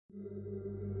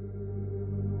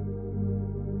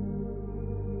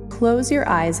Close your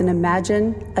eyes and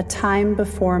imagine a time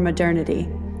before modernity,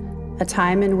 a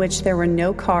time in which there were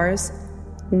no cars,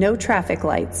 no traffic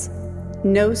lights,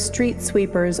 no street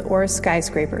sweepers or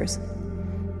skyscrapers.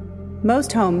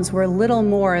 Most homes were little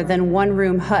more than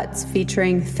one-room huts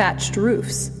featuring thatched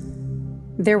roofs.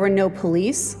 There were no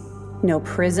police, no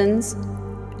prisons,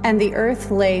 and the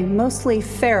earth lay mostly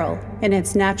feral in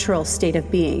its natural state of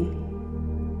being.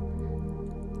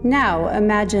 Now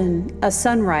imagine a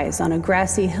sunrise on a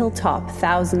grassy hilltop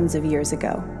thousands of years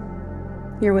ago.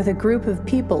 You're with a group of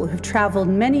people who've traveled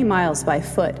many miles by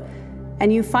foot,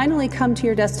 and you finally come to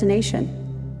your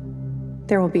destination.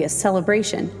 There will be a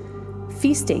celebration,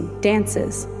 feasting,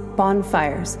 dances,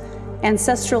 bonfires,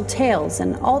 ancestral tales,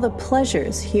 and all the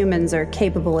pleasures humans are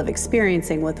capable of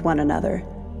experiencing with one another.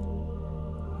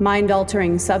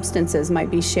 Mind-altering substances might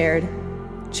be shared.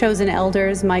 Chosen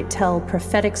elders might tell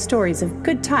prophetic stories of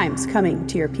good times coming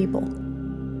to your people.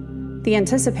 The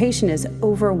anticipation is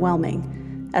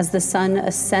overwhelming as the sun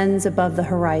ascends above the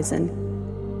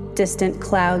horizon, distant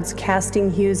clouds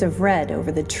casting hues of red over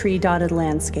the tree-dotted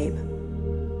landscape.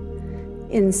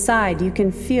 Inside, you can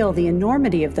feel the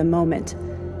enormity of the moment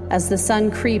as the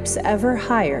sun creeps ever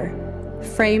higher,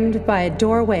 framed by a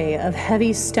doorway of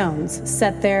heavy stones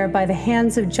set there by the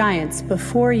hands of giants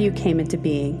before you came into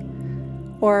being.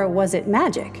 Or was it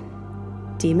magic?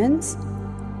 Demons?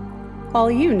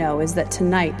 All you know is that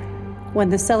tonight,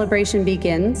 when the celebration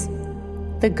begins,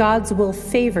 the gods will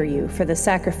favor you for the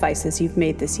sacrifices you've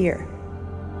made this year.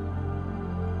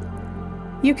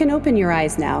 You can open your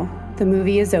eyes now. The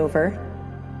movie is over.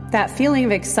 That feeling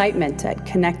of excitement at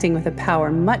connecting with a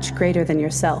power much greater than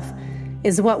yourself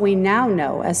is what we now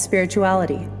know as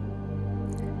spirituality.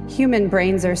 Human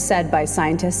brains are said by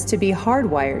scientists to be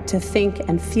hardwired to think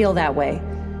and feel that way,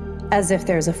 as if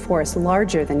there's a force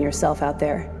larger than yourself out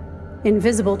there,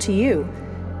 invisible to you,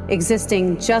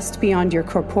 existing just beyond your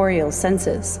corporeal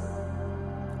senses.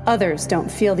 Others don't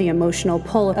feel the emotional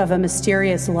pull of a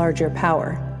mysterious larger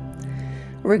power.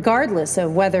 Regardless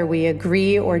of whether we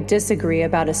agree or disagree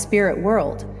about a spirit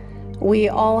world, we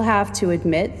all have to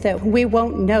admit that we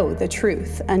won't know the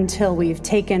truth until we've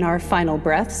taken our final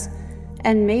breaths,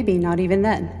 and maybe not even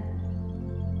then.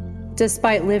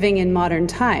 Despite living in modern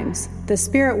times, the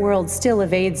spirit world still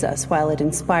evades us while it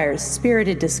inspires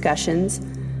spirited discussions,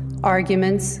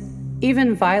 arguments,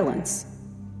 even violence.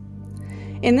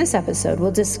 In this episode,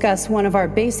 we'll discuss one of our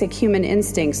basic human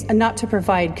instincts, not to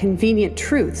provide convenient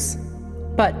truths,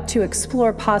 but to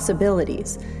explore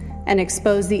possibilities and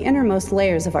expose the innermost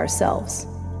layers of ourselves.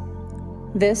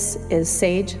 This is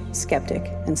Sage, Skeptic,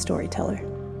 and Storyteller.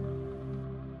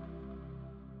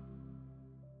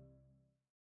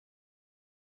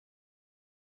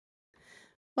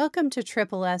 Welcome to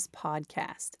Triple S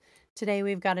Podcast. Today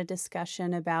we've got a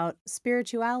discussion about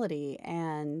spirituality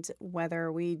and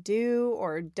whether we do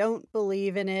or don't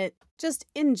believe in it, just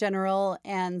in general,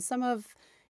 and some of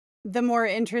the more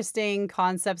interesting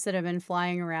concepts that have been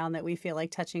flying around that we feel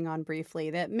like touching on briefly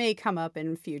that may come up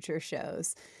in future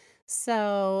shows.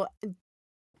 So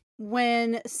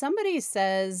when somebody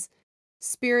says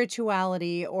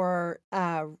spirituality or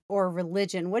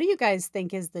religion, what do you guys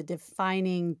think is the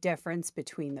defining difference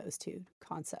between those two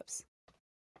concepts?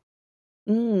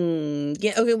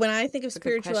 Yeah. Okay. When I think of That's a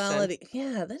good question. spirituality,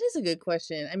 yeah, that is a good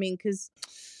question. I mean, because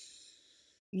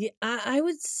I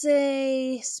would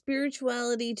say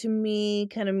spirituality to me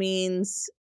kind of means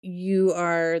you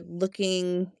are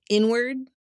looking inward,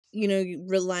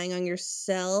 relying on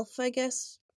yourself, I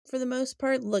guess, for the most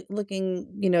part, looking,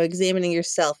 examining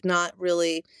yourself, not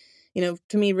really,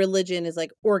 to me, religion is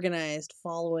like organized,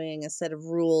 following a set of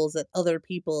rules that other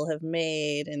people have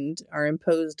made and are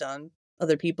imposed on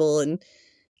other people.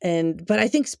 But I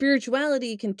think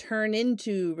spirituality can turn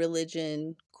into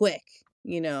religion quick,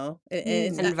 and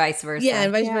it's And not, vice versa. yeah,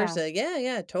 and vice Yeah. versa.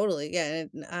 Yeah, totally. Yeah.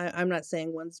 And I'm not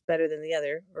saying one's better than the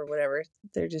other or whatever.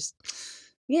 They're just,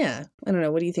 yeah. I don't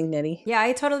know. What do you think, Nettie? Yeah,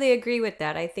 I totally agree with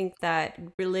that. I think that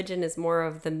religion is more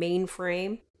of the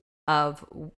mainframe of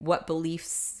what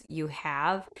beliefs you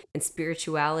have, and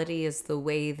spirituality is the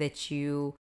way that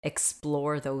you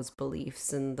explore those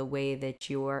beliefs and the way that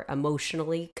you are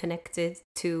emotionally connected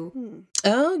to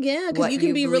Oh, yeah. Because what you can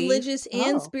you be believe. religious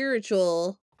and Oh.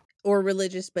 spiritual, or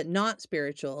religious but not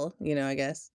spiritual, I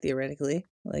guess, theoretically.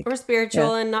 Like, Or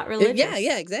spiritual and not religious.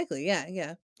 yeah, exactly. Yeah.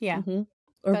 Yeah,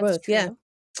 Or that's both. true. Yeah.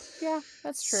 Yeah,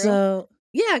 that's true. So,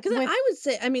 yeah, because With- I would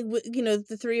say, I mean,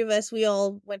 the three of us, we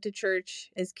all went to church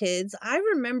as kids. I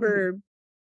remember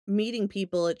meeting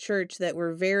people at church that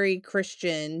were very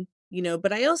Christian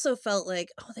but I also felt like,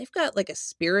 oh, they've got like a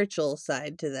spiritual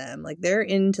side to them. Like they're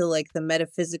into like the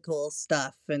metaphysical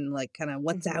stuff and like kind of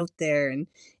what's Mhm. out there and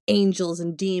angels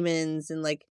and demons and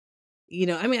like,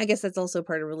 I mean, I guess that's also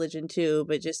part of religion too,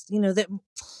 but just, that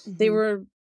they Mhm. were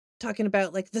talking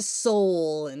about like the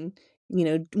soul and,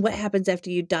 what happens after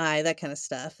you die, that kind of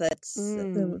stuff. That's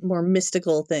the Mm. more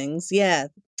mystical things. Yeah.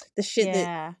 The shit that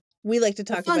Yeah. we like to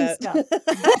The talk fun about.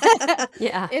 stuff.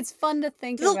 Yeah. It's fun to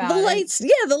think The about, and lights,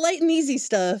 yeah, the light and easy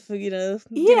stuff, dinner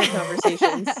yeah.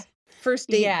 conversations, first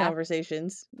date Yeah.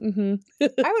 conversations. Hmm.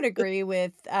 I would agree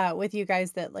with you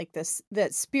guys that like this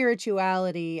that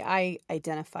spirituality, I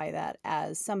identify that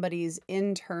as somebody's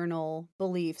internal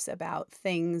beliefs about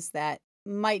things that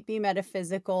might be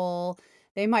metaphysical,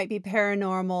 they might be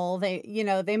paranormal,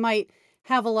 they might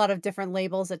have a lot of different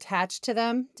labels attached to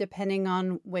them depending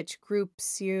on which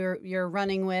groups you're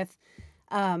running with.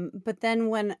 But then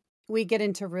when we get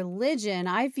into religion,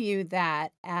 I view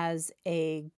that as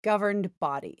a governed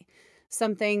body,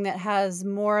 something that has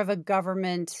more of a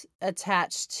government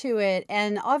attached to it.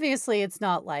 And obviously, it's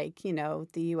not like,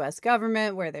 the US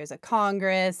government where there's a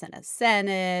Congress and a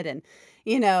Senate and,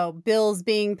 bills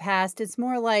being passed. It's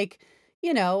more like,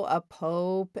 a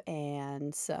pope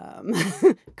and some It's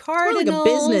more like a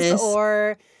cardinals business.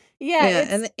 or, yeah, Yeah,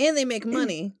 it's, and they make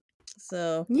money.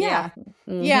 So, Yeah. yeah.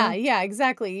 hmm Yeah,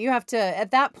 exactly. You have to,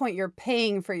 at that point, you're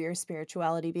paying for your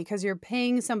spirituality because you're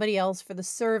paying somebody else for the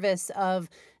service of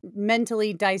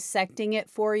mentally dissecting it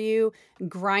for you,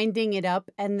 grinding it up,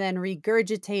 and then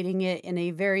regurgitating it in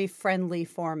a very friendly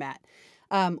format.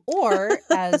 Or,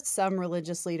 as some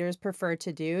religious leaders prefer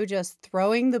to do, just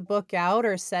throwing the book out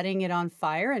or setting it on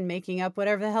fire and making up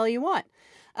whatever the hell you want.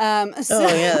 So,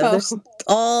 Oh yeah, there's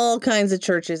all kinds of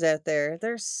churches out there.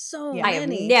 There's so yeah. I have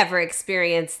many. never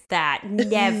experienced that.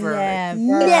 Never. Never.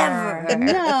 Never.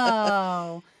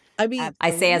 No. I mean,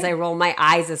 I say as I Absolutely. roll my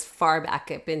eyes as far back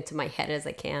up into my head as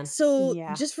I can. so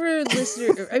Yeah. just for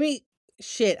listener, I mean,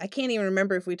 shit, I can't even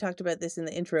remember if we talked about this in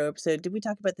the intro episode. Did we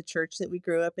talk about the church that we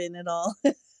grew up in at all?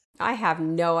 I have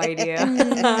no idea.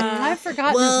 I've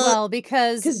forgotten as Well, well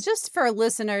because because just for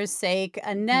listeners' sake,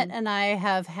 Annette and I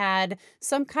have had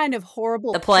some kind of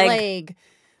horrible The plague. plague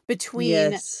between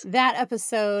yes, that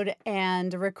episode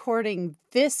and recording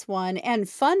this one. And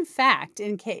fun fact,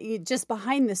 in case just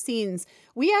behind the scenes,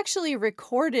 we actually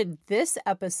recorded this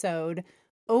episode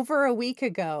over a week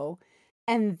ago,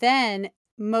 and then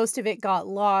most of it got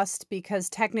lost because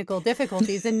technical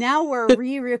difficulties, and now we're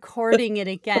re-recording it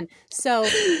again. So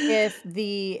if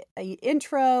the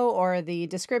intro or the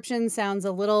description sounds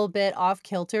a little bit off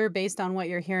kilter based on what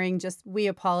you're hearing, just we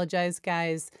apologize,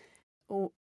 guys.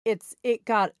 W- it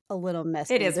got a little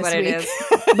messy It is this what it week. is.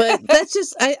 but that's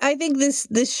just I think this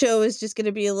show is just going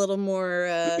to be a little more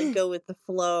go with the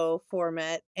flow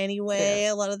format anyway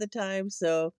a lot of the time.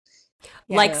 So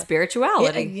Like Yeah. yeah,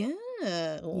 spirituality. yeah.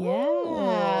 Yeah. Oh,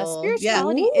 yeah.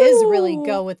 Spirituality is really Ooh.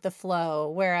 go with the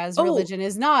flow, whereas Oh, religion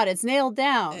is not. It's nailed uh,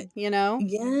 down,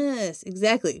 yes,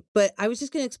 exactly. But I was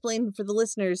just going to explain for the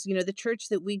listeners, the church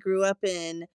that we grew up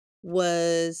in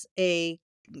was a,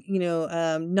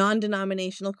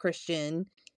 non-denominational Christian,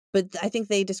 but I think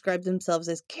they described themselves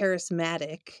as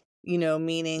charismatic,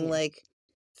 meaning Yeah. like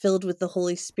filled with the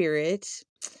Holy Spirit.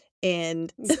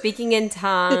 And Speaking in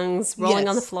tongues, rolling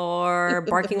on the yes, floor,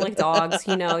 barking like dogs,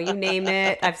 you name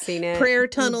it. I've seen it. prayer hmm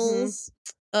tunnels.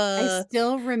 I Uh,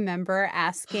 still remember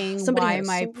asking somebody why had a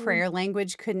my sword. prayer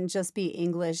language couldn't just be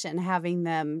English and having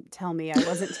them tell me I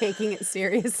wasn't taking it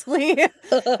seriously.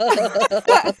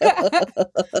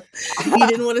 You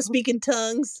didn't want to speak in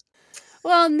tongues.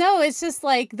 Well, no, it's just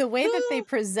like the way that they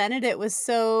presented it was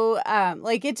so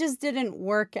like it just didn't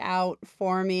work out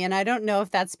for me. And I don't know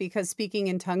if that's because speaking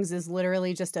in tongues is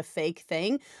literally just a fake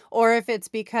thing or if it's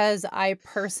because I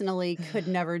personally could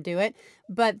never do it.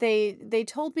 But they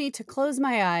told me to close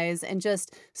my eyes and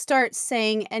just start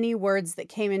saying any words that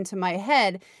came into my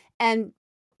head. And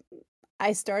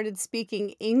I started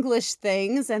speaking English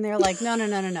things and they're like, no, no,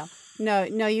 no, no, no. No,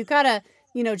 no, you gotta,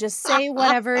 just say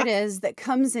whatever it is that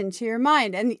comes into your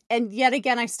mind. And yet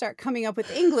again I start coming up with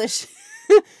English.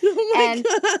 Oh my and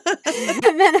god.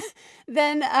 and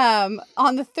then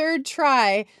on the third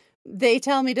try they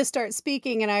tell me to start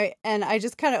speaking and I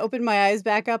just kind of opened my eyes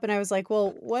back up and I was like,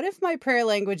 well, what if my prayer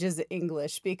language is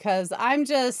English? Because I'm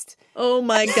just Oh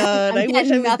my god. I'm I wish I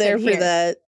getting was nothing there for here.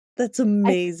 that. That's I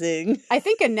amazing. I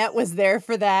think Annette was there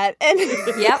for that. And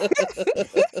Yep.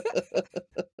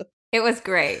 It was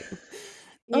great.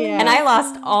 Oh And my yeah. I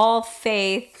lost god. all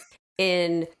faith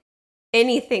in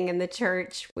anything in the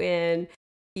church when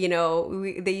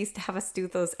they used to have us do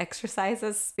those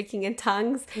exercises, speaking in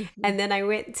tongues. And then I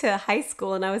went to high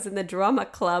school and I was in the drama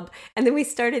club. And then we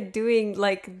started doing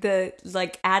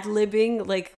ad-libbing,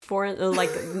 foreign,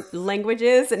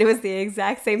 languages. And it was the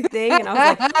exact same thing. And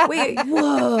I was like, wait.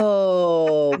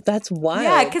 Whoa, that's wild.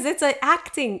 Yeah, because it's an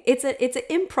acting. It's an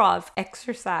improv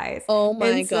exercise. Oh my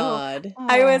And so God.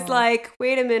 I was like,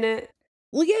 wait a minute.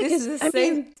 Well, yeah, This is because the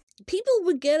same. people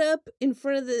would get up in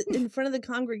front of the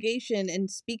congregation and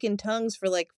speak in tongues for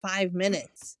like 5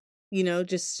 minutes,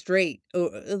 just straight, or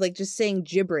like just saying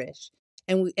gibberish,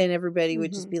 and everybody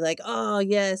would just be like, "Oh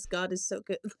yes, God is so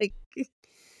good." Like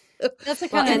That's the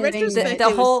Well, kind and of thing retrospect, the it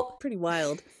was whole pretty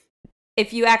wild.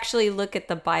 if you actually look at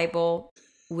the Bible,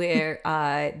 where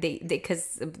they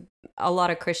because a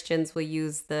lot of Christians will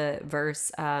use the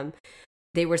verse,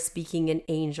 they were speaking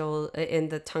in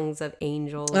the tongues of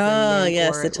angels. Oh, and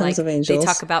yes, the tongues of angels. They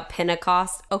talk about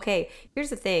Pentecost. Okay, here's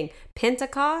the thing: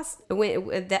 Pentecost,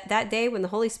 when that day when the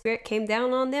Holy Spirit came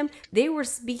down on them, they were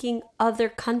speaking other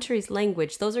countries'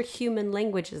 language. Those are human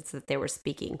languages that they were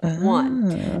speaking.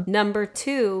 One, number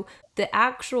two. The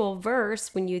actual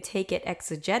verse, when you take it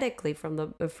exegetically from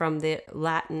the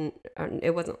Latin,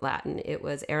 it wasn't Latin, it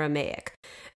was Aramaic.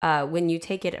 When you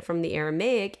take it from the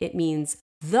Aramaic, it means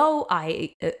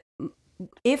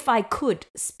if I could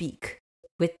speak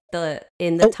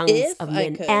in the tongues of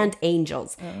men and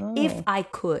angels, if I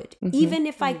could, even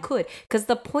if I could, because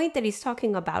the point that he's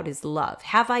talking about is love.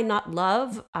 Have I not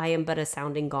love? I am but a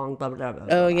sounding gong. Blah blah blah.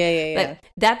 Oh yeah. But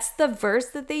that's the verse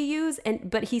that they use,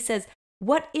 but he says,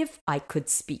 what if I could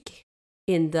speak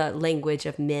in the language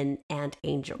of men and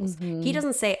angels? He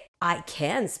doesn't say I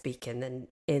can speak in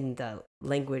the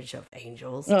language of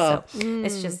angels. So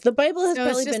it's just the Bible has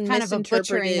probably just been kind of a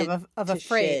misinterpreted butchering of a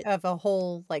phrase of a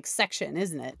whole section,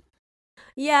 isn't it?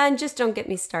 Yeah, and just don't get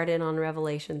me started on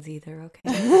Revelations either, okay?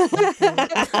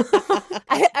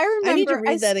 I remember. I need to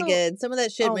read that again. Some of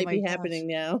that shit might be happening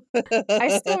now.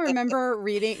 I still remember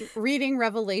reading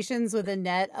Revelations with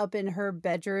Annette up in her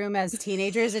bedroom as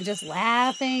teenagers and just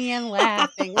laughing and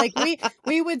laughing. Like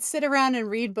we would sit around and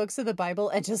read books of the Bible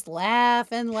and just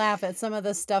laugh at some of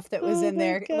the stuff that was in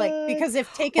there. God. Like, because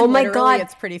if taken literally,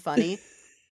 it's pretty funny.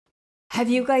 Have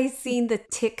you guys seen the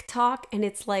TikTok? And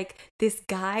it's like this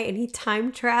guy and he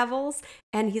time travels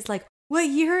and he's like, what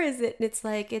year is it? And it's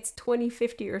like, it's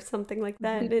 2050 or something like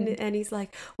that. And he's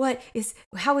like,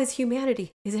 how is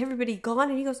humanity? Is everybody gone?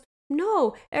 And he goes,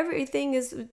 no, everything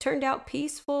is turned out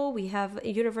peaceful. We have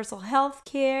universal health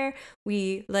care.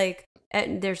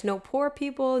 And there's no poor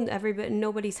people and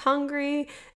nobody's hungry.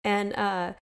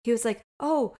 And he was like,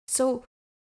 oh, so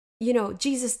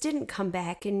Jesus didn't come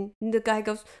back. And the guy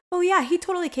goes, oh yeah, he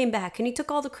totally came back and he took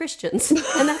all the Christians.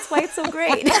 And that's why it's so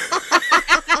great.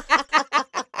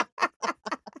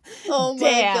 Oh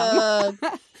my God.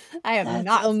 I have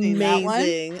not seen that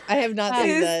one. I have not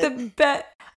seen that. It's the best.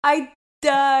 I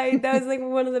died. That was like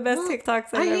one of the best TikToks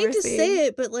I've ever seen. I hate to say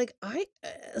it, but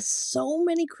so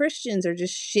many Christians are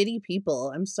just shitty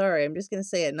people. I'm sorry. I'm just going to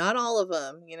say it. Not all of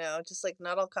them, just like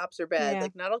not all cops are bad. Yeah.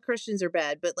 Like not all Christians are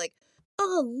bad, but like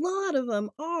a lot of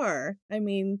them are. I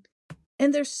mean,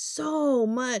 and there's so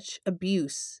much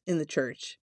abuse in the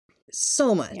church.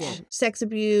 So much. Yeah. Sex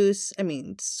abuse. I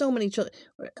mean, so many children.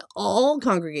 All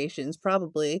congregations,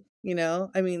 probably.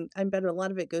 I mean, I bet a lot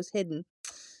of it goes hidden.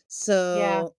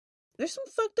 So there's some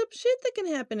fucked up shit that can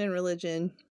happen in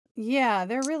religion. Yeah,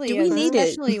 there really Do is, we need it?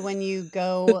 especially when you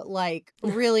go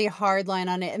really hardline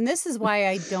on it. And this is why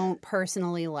I don't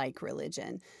personally like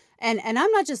religion. And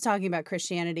I'm not just talking about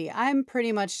Christianity. I'm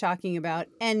pretty much talking about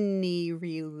any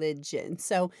religion.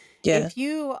 So if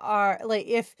you are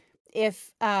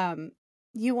if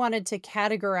you wanted to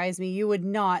categorize me, you would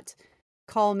not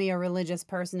call me a religious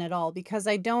person at all, because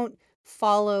I don't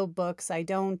follow books. I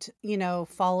don't,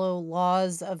 follow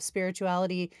laws of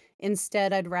spirituality.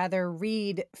 Instead, I'd rather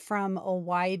read from a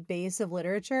wide base of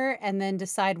literature and then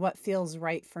decide what feels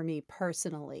right for me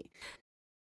personally.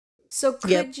 So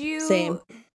could you, same.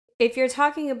 if you're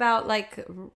talking about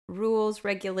rules,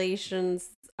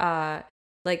 regulations,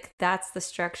 that's the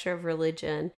structure of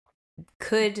religion,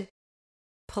 could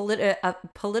a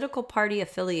political party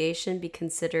affiliation be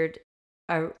considered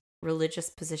a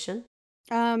religious position?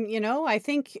 I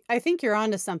think you're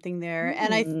onto something there.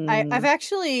 And I've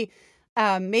actually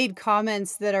made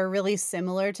comments that are really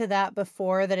similar to that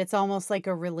before, that it's almost like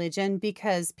a religion,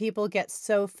 because people get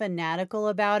so fanatical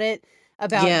about it,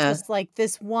 about just like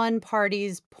this one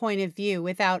party's point of view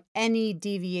without any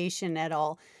deviation at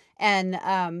all. And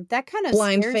that kind of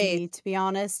blind scares faith, me, to be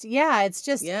honest. Yeah, it's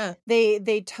just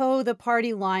they toe the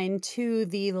party line to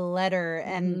the letter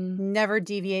and never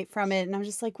deviate from it. And I'm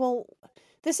just like, well,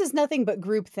 this is nothing but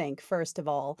groupthink, first of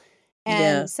all.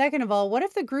 Yeah. And second of all, what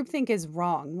if the groupthink is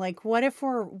wrong? Like, what if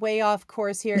we're way off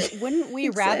course here? Wouldn't we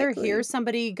rather hear Exactly.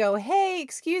 somebody go, "Hey,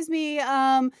 excuse me,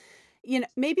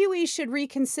 maybe we should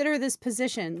reconsider this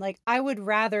position." Like, I would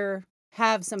rather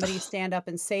have somebody stand up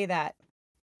and say that.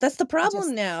 That's the problem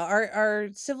Just now. Our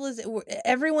civilization,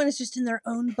 everyone is just in their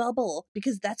own bubble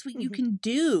because that's what you Mhm. can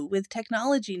do with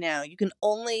technology now. You can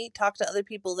only talk to other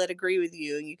people that agree with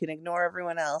you, and you can ignore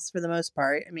everyone else for the most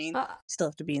part. I mean, Uh, you still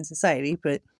have to be in society,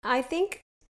 but I think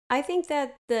I think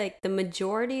that the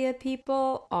majority of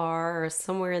people are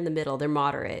somewhere in the middle. They're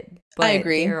moderate, I but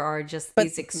agree. there are just But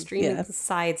these extreme yeah,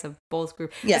 sides of both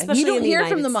groups, yeah, you especially don't in the hear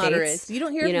from United the States. moderates. You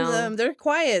don't hear You from know, them. They're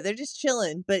quiet. They're just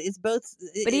chilling. But it's both.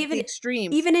 but It's the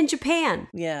extremes. even in Japan,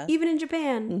 Yeah. even in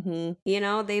Japan,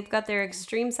 Mm-hmm. they've got their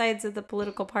extreme sides of the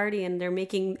political party, and they're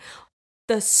making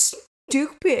the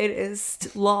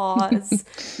stupidest laws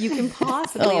you can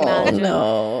possibly Oh imagine. I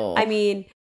no. mean,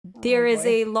 Oh there is boy.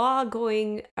 a law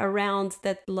going around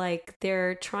that, like,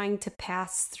 they're trying to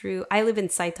pass through. I live in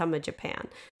Saitama, Japan.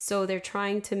 So they're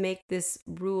trying to make this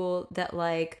rule that,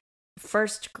 like,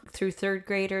 first through third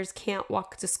graders can't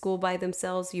walk to school by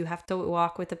themselves. You have to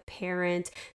walk with a parent.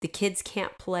 The kids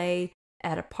can't play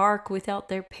at a park without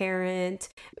their parent.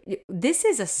 This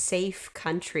is a safe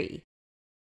country.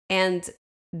 And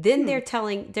then Hmm.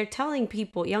 they're telling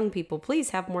people, young people, please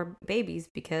have more babies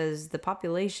because the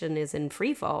population is in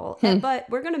free fall. But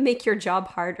we're gonna make your job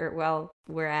harder while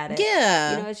we're at it.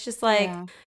 Yeah. It's just like, Yeah.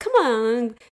 come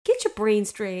on, get your brain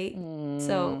straight.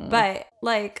 So, Mm. but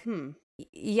like, Hmm.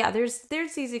 yeah, there's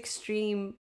these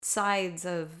extreme sides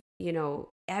of,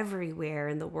 everywhere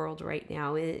in the world right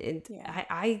now. And Yeah.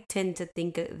 I tend to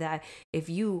think that if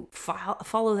you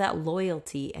follow that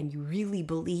loyalty and you really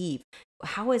believe,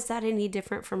 how is that any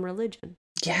different from religion?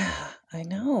 Yeah, I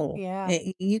know. Yeah.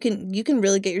 You can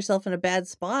really get yourself in a bad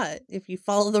spot if you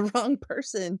follow the wrong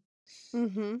person.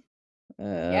 Mm-hmm.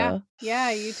 Yeah. Uh,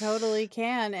 Yeah, you totally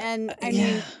can. And I yeah.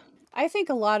 mean, I think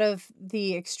a lot of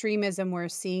the extremism we're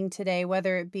seeing today,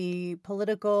 whether it be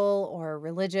political or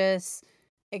religious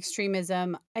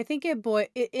extremism, I think it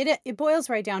boils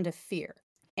right down to fear.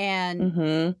 And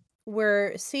Mhm.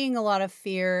 we're seeing a lot of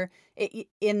fear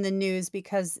in the news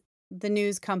because the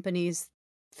news companies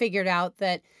figured out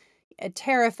that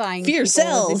terrifying Fear people was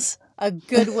sells. a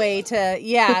good way to,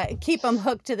 yeah, keep them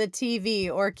hooked to the TV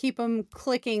or keep them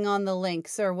clicking on the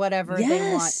links or whatever they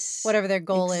want, Yes. whatever their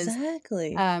goal is.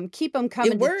 Exactly. Keep them It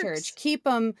coming to church, works. keep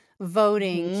them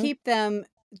voting, Mhm. keep them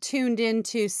tuned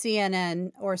into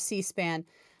CNN or C-SPAN,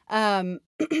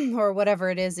 or whatever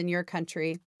it is in your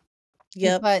country.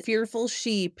 Yep, But fearful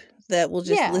sheep that will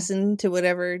just yeah, listen to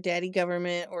whatever daddy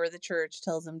government or the church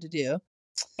tells them to do.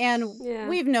 and Yeah.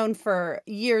 we've known for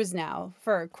years now,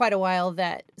 for quite a while,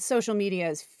 that social media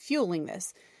is fueling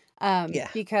this, Yeah.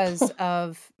 because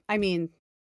of, I mean,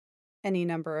 any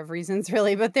number of reasons,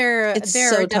 really. But there It's there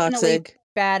are so definitely toxic.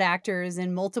 bad actors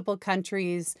in multiple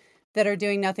countries that are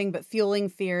doing nothing but fueling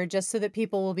fear, just so that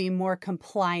people will be more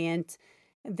compliant.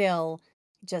 They'll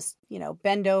just,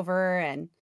 bend over and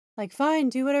like, fine,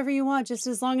 do whatever you want, just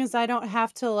as long as I don't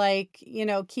have to, like,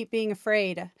 keep being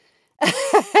afraid.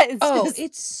 It's Oh, just.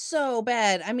 it's so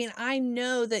bad. I mean, I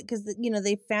know that because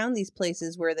they found these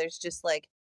places where there's just like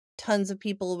tons of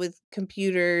people with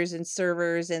computers and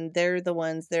servers, and they're the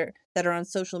ones that are on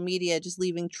social media just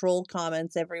leaving troll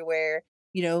comments everywhere.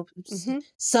 Mhm,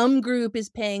 Some group is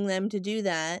paying them to do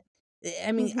that.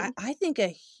 I mean, I, mhm. I think a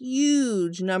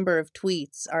huge number of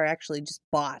tweets are actually just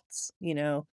bots,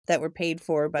 that were paid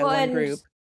for by Well, one and group.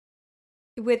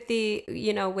 with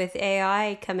with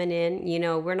AI coming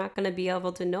in, we're not going to be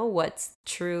able to know what's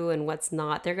true and what's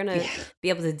not. They're going to Yeah. be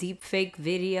able to deep fake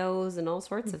videos and all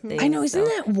sorts of Mhm. I know, things. isn't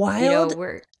So, that wild?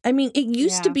 we're I mean, it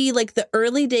used to Yeah. be like the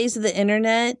early days of the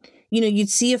internet. You'd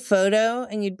see a photo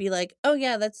and you'd be like, "Oh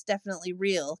yeah, that's definitely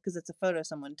real because it's a photo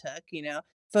someone took."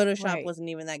 Photoshop Right. wasn't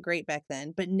even that great back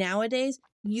then. But nowadays,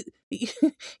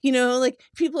 like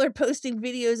people are posting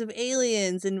videos of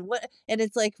aliens and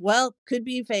it's like, well, could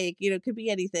be fake, could be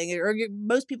anything. Or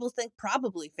most people think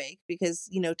probably fake because,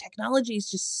 technology is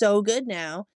just so good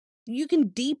now. You can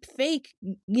deep fake,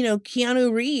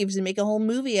 Keanu Reeves and make a whole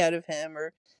movie out of him,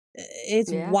 or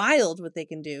it's yeah. wild what they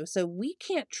can do. So we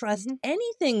can't trust Mhm.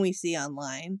 anything we see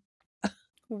online.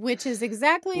 Which is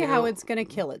exactly You how know, it's gonna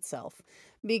kill itself.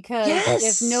 Because if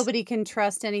Yes. nobody can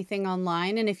trust anything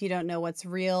online, and if you don't know what's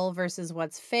real versus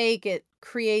what's fake, it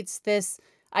creates this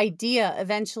idea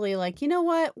eventually, like, you know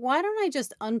what? Why don't I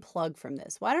just unplug from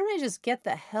this? Why don't I just get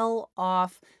the hell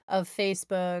off of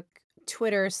Facebook,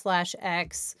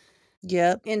 Twitter/X,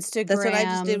 Yep. Instagram. That's what I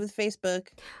just did with Facebook.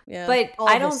 Yeah. But all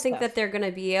I this don't think stuff. that they're going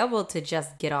to be able to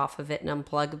just get off of it and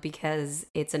unplug because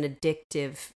it's an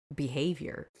addictive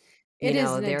behavior. It You is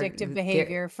know, an they're addictive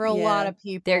behavior for a Yeah. lot of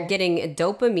they're people. getting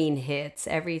dopamine hits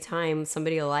every time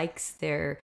somebody likes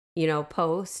their,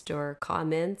 post or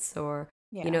comments, or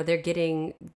Yeah. they're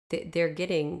getting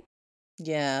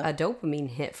Yeah. a dopamine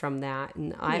hit from that.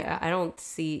 And I don't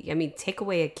see, take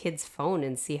away a kid's phone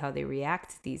and see how they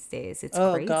react these days. It's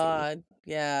Oh crazy. God.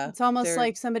 Yeah. It's almost They're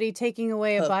like somebody taking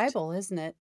away a hooked. Bible, isn't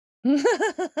it?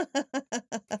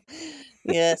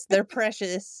 Yes, they're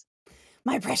precious.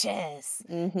 My precious.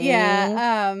 Mhm.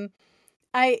 Yeah.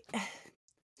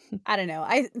 I don't know.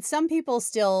 Some people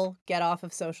still get off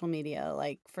of social media.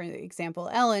 Like, for example,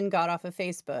 Ellen got off of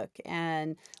Facebook,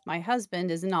 and my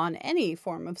husband isn't on any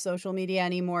form of social media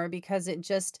anymore because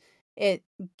it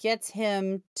gets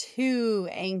him too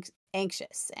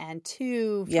anxious and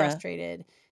too Yeah. frustrated,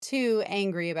 too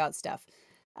angry about stuff.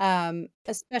 I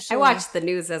Especially watch the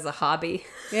news as a hobby.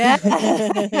 Yeah.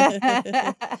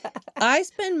 I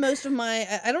spend most of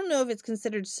I don't know if it's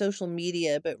considered social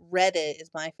media, but Reddit is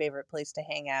my favorite place to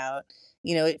hang out.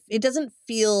 It doesn't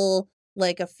feel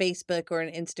like a Facebook or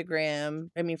an Instagram.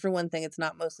 I mean, for one thing, it's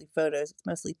not mostly photos, it's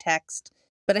mostly text.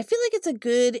 But I feel like it's a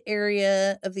good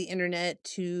area of the internet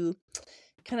to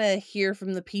kind of hear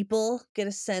from the people, get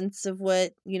a sense of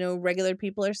what, regular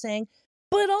people are saying.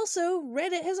 But also,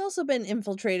 Reddit has also been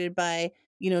infiltrated by,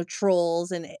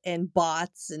 trolls and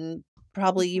bots and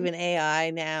probably even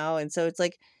AI now. And so it's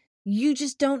like, you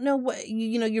just don't know what,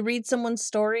 you read someone's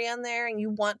story on there and you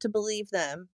want to believe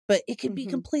them, but it could be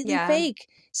completely Yeah. fake.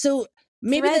 So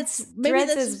maybe Threads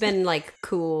that's has been like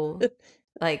cool.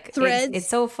 Like Threads. it's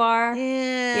so far.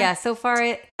 Yeah. So far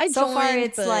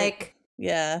it's but like,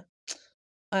 yeah.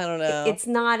 I don't know. it's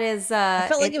not as I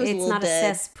felt like it was a it's little not dead.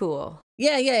 a cesspool.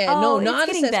 Yeah. Oh, No, it's not a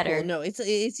getting cesspool. better. No, it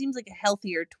seems like a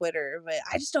healthier Twitter, but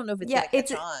I just don't know if it's Yeah, gonna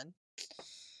catch on.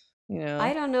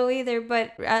 I don't know either,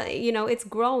 but it's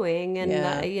growing, and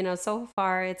Yeah. so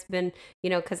far it's been,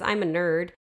 because I'm a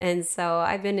nerd, and so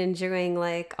I've been enjoying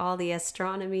like all the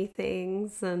astronomy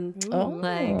things, and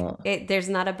Oh. there's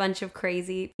not a bunch of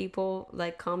crazy people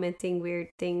like commenting weird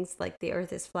things like the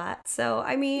Earth is flat. So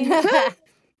I mean,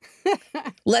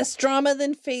 Less drama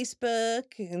than Facebook,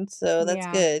 and so that's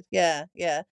Yeah. good. Yeah.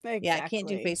 Exactly. Yeah, I can't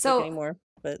do Facebook So- anymore,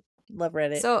 but love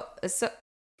Reddit.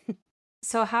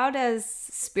 so how does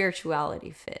spirituality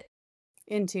fit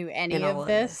Into any in all of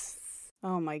this?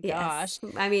 Oh my gosh.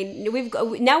 Yes. I mean, we've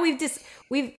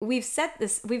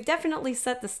definitely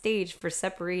set the stage for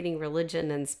separating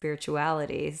religion and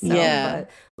spirituality. So, Yeah. but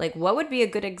like, what would be a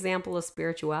good example of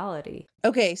spirituality?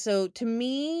 Okay, so to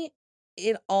me,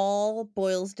 it all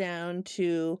boils down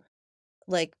to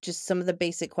like just some of the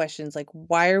basic questions, like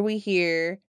why are we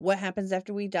here? What happens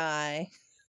after we die?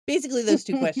 Basically those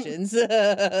two questions.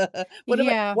 Yeah.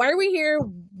 Why are we here?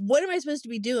 What am I supposed to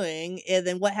be doing? And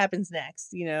then what happens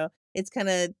next? It's kind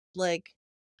of like,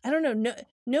 I don't know.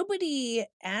 Nobody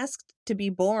asked to be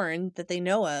born that they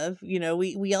know of.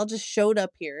 We all just showed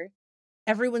up here.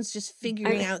 Everyone's just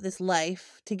figuring out this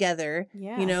life together.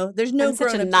 Yeah. There's no I'm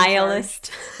such a grown-ups in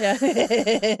nihilist. charge.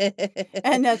 Yeah.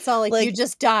 And that's all like, you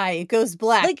just die. It goes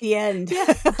black. like, the end.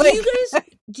 Yeah.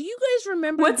 Do you guys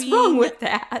remember What's being wrong with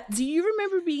that? Do you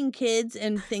remember being kids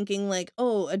and thinking like,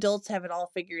 "Oh, adults have it all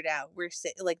figured out. We're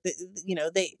like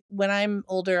they when I'm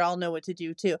older, I'll know what to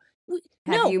do too."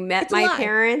 Have you met it's a my lie.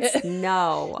 parents?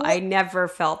 No, I never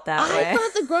felt that way. I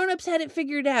thought the grown-ups had it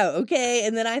figured out, okay?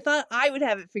 And then I thought I would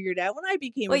have it figured out when I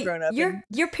became a grown-up.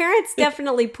 Your parents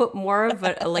definitely put more of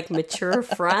a like mature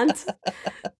front.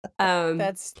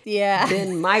 That's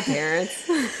than my parents.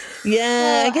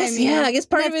 Yeah, Well, I guess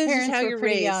part of it is just how were you're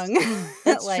pretty raised. young.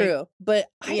 That's Like, true. But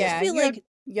I just feel you're like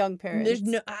young parents.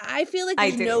 I feel like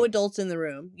I there's no do. adults in the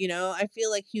room. I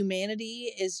feel like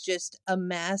humanity is just a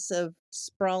mass of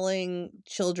sprawling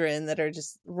children that are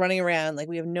just running around like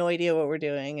we have no idea what we're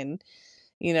doing, and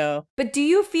But do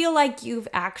you feel like you've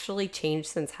actually changed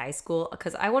since high school?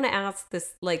 Because I want to ask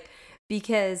this, like,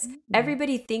 because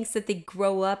everybody thinks that they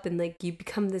grow up and like you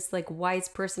become this like wise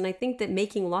person. I think that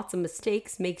making lots of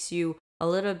mistakes makes you a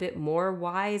little bit more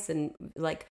wise and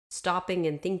like stopping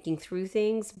and thinking through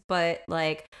things. But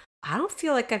like, I don't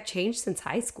feel like I've changed since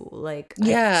high school. Like,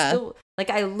 Yeah. I still, like,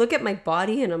 I look at my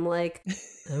body and I'm like,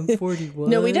 I'm 41.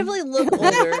 No, we definitely look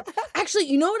older. Actually,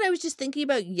 you know what I was just thinking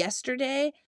about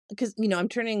yesterday? Because, I'm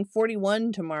turning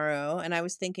 41 tomorrow, and I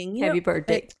was thinking, Happy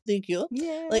birthday. Thank you.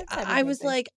 Yeah. Like, that's happy I was birthday.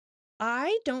 like,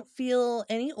 I don't feel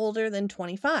any older than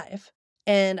 25.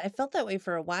 And I felt that way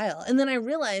for a while. And then I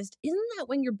realized, isn't that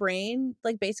when your brain,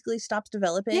 like, basically stops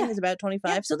developing Yeah. is about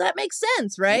 25? Yeah. So that makes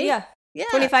sense, right? Yeah. Yeah.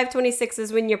 25, 26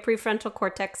 is when your prefrontal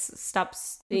cortex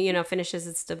stops, finishes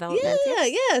its development.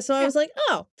 Yeah. So I Yeah. was like,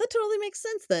 oh, that totally makes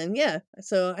sense then. Yeah.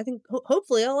 So I think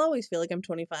hopefully I'll always feel like I'm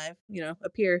 25,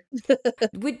 up here.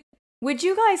 Would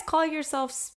you guys call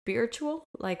yourself spiritual?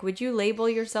 Like, would you label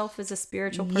yourself as a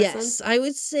spiritual person? Yes, I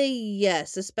would say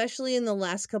yes, especially in the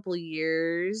last couple of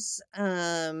years.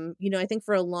 I think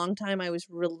for a long time I was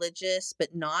religious,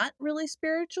 but not really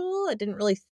spiritual. I didn't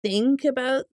really think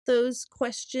about those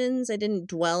questions. I didn't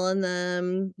dwell on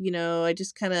them. I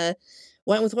just kind of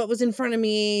went with what was in front of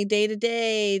me day to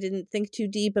day, didn't think too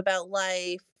deep about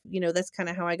life. That's kind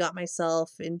of how I got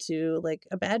myself into like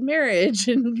a bad marriage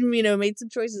and, made some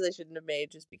choices I shouldn't have made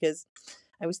just because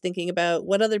I was thinking about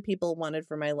what other people wanted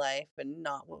for my life and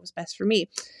not what was best for me.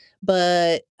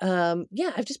 But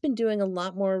I've just been doing a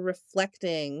lot more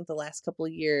reflecting the last couple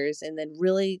of years and then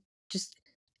really just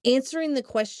answering the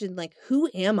question, like, who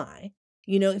am I?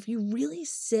 If you really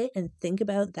sit and think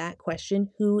about that question,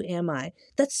 who am I?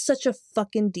 That's such a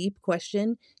fucking deep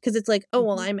question because it's like, oh,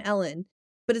 well, I'm Ellen.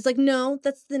 But it's like, no,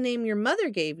 that's the name your mother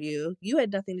gave you. You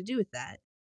had nothing to do with that.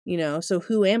 So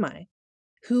who am I?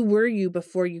 Who were you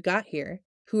before you got here?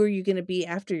 Who are you going to be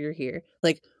after you're here?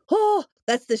 Like, oh,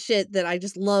 that's the shit that I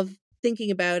just love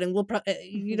thinking about. And we'll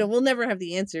we'll never have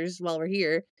the answers while we're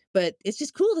here, but it's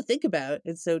just cool to think about.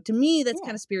 And so to me, that's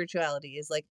kind of spirituality, is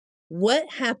like,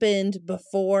 what happened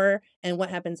before and what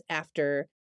happens after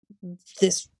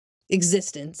this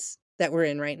existence that we're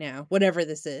in right now, whatever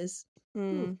this is.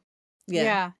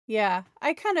 Yeah.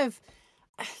 I'm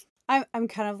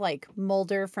kind of like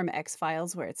Mulder from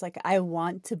X-Files, where it's like, I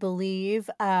want to believe.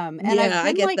 And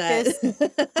I get this.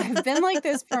 that. I've been like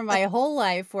this for my whole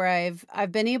life, where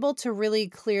I've been able to really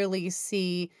clearly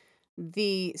see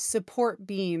the support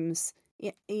beams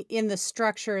in the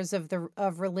structures of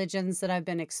religions that I've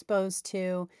been exposed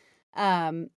to.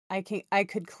 I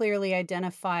could clearly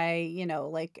identify,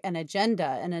 like an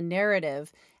agenda and a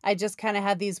narrative. I just kind of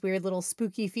had these weird little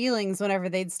spooky feelings whenever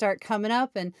they'd start coming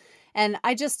up, and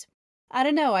I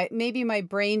don't know. Maybe my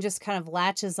brain just kind of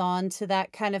latches on to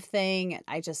that kind of thing. And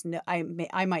I just know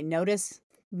I might notice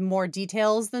more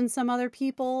details than some other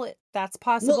people. That's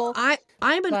possible. Well,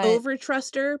 I'm an but- over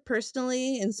truster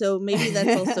personally, and so maybe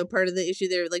that's also part of the issue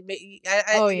there. Like,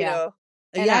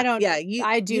 And I don't. You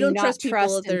I do don't not trust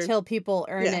people if they're- until people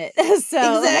earn Yeah. it.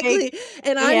 So exactly.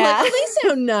 And I'm yeah. like, oh, they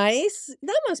sound nice.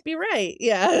 That must be right.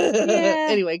 Yeah.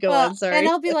 Anyway, go on. Sorry. And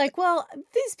I'll be like, well,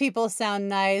 these people sound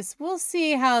nice. We'll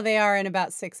see how they are in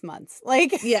about 6 months.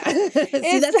 Like, yeah.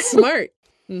 See, that's smart.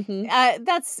 Mm-hmm.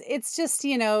 It's just,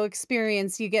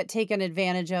 experience. You get taken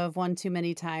advantage of one too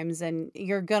many times, and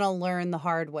you're gonna learn the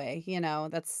hard way.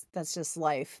 That's just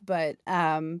life. But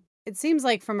it seems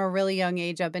like from a really young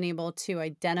age, I've been able to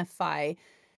identify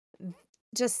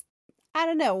just, I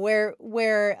don't know,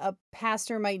 where a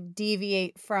pastor might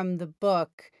deviate from the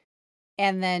book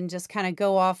and then just kind of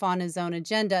go off on his own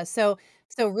agenda. So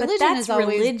religion is always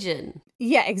religion.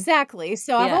 Yeah, exactly.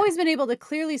 So I've Yeah. always been able to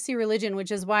clearly see religion,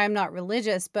 which is why I'm not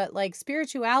religious, but like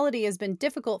spirituality has been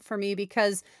difficult for me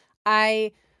because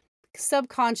I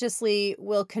subconsciously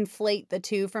will conflate the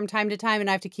two from time to time, and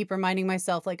I have to keep reminding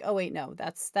myself, like, oh wait, no,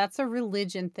 that's a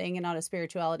religion thing and not a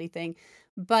spirituality thing.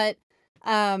 But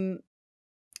I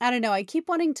don't know, I keep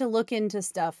wanting to look into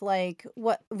stuff like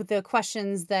what the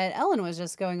questions that Ellen was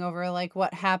just going over, like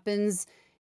what happens,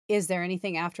 is there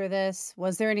anything after this,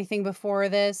 was there anything before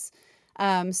this?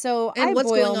 So And I what's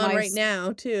boil going on my right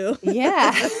now, too.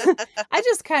 Yeah.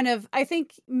 I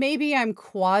think maybe I'm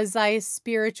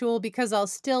quasi-spiritual because I'll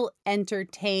still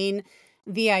entertain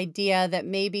the idea that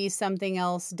maybe something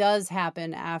else does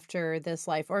happen after this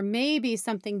life, or maybe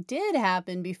something did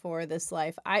happen before this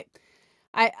life. I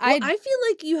feel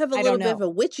like you have a I little don't bit of know. a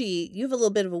little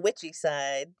bit of a witchy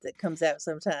side that comes out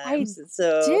sometimes. And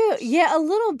so do. Yeah, a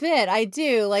little bit. I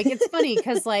do. Like, it's funny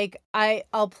because like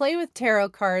I'll play with tarot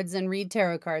cards and read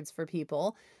tarot cards for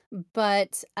people,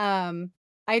 but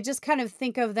I just kind of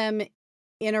think of them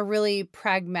in a really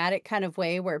pragmatic kind of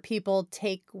way where people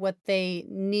take what they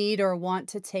need or want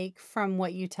to take from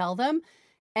what you tell them,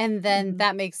 and then Mhm.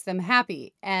 that makes them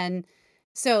happy. And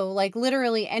so like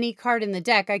literally any card in the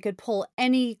deck, I could pull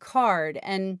any card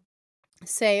and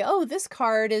say, oh, this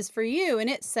card is for you, and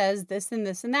it says this and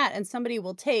this and that, and somebody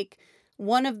will take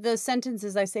one of the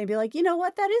sentences I say and be like, you know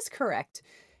what, that is correct.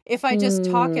 If I just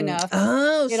talk enough,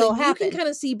 Oh, so it'll you happen. can kind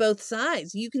of see both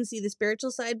sides. You can see the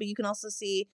spiritual side, but you can also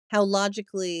see how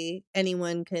logically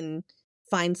anyone can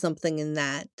find something in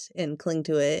that and cling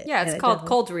to it. Yeah, and it's it called doesn't-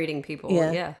 cold reading people.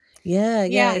 Yeah. Yeah.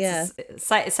 Yeah.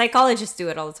 Psychologists do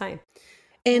it all the time.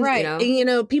 And Right.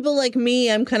 people like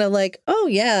me, I'm kind of like, oh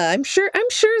yeah, I'm sure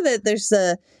that there's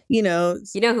You know,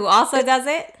 You know who also does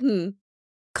it? hmm.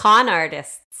 Con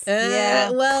artists.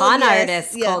 Yeah. Well, Con yes,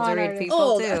 artists yeah. called to Con read artists. people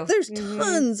Oh, too. there's Mhm.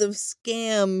 tons of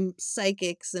scam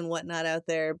psychics and whatnot out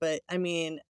there, but I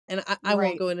mean, and I won't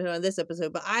Right. go into it on this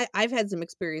episode, but I've had some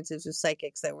experiences with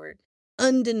psychics that were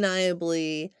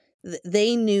undeniably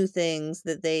they knew things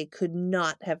that they could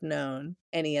not have known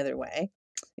any other way.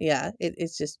 Yeah,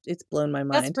 it's blown my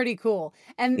That's mind. pretty cool.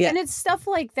 And Yeah. it's stuff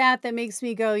like that that makes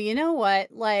me go, you know what?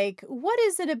 Like, what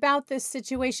is it about this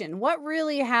situation? What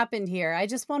really happened here? I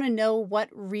just want to know what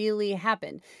really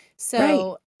happened. Right.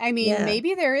 So, I mean, Yeah.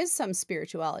 maybe there is some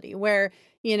spirituality where,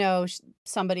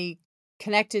 somebody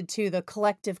connected to the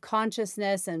collective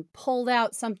consciousness and pulled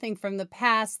out something from the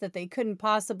past that they couldn't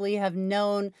possibly have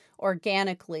known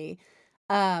organically.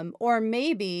 Or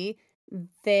maybe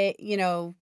they,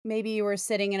 maybe you were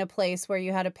sitting in a place where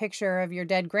you had a picture of your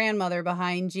dead grandmother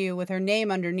behind you with her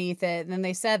name underneath it. And then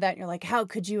they said that, and you're like, how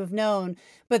could you have known?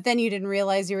 But then you didn't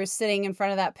realize you were sitting in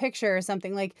front of that picture or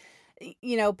something. Like,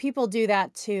 people do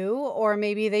that too. Or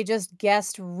maybe they just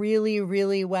guessed really,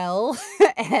 really well.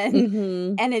 and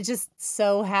Hmm. and it just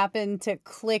so happened to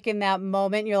click in that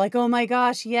moment. You're like, oh my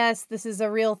gosh, yes, this is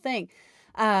a real thing.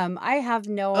 I have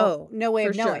no way for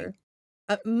of knowing. sure.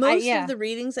 Most yeah. of the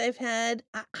readings I've had,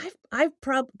 I've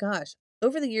gosh,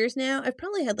 over the years now, I've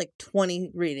probably had like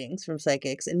 20 readings from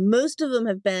psychics, and most of them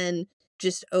have been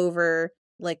just over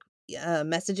like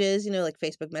messages, like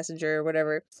Facebook Messenger or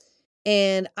whatever.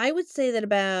 And I would say that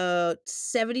about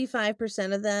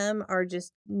 75% of them are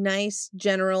just nice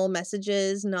general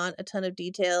messages, not a ton of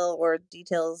detail, or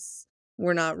details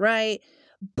were not right.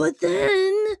 But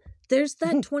then there's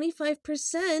that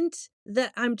 25%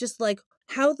 that I'm just like,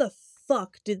 how the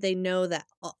fuck did they know that?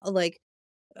 Like,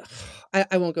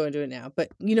 I won't go into it now, but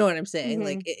you know what I'm saying?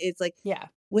 Like, it's like, Yeah.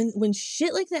 when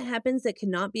shit like that happens that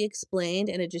cannot be explained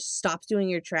and it just stops doing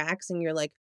your tracks and you're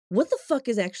like, what the fuck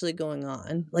is actually going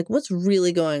on? Like, what's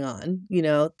really going on?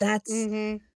 That's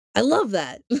I love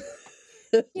that.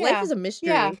 Life Yeah. is a Yeah.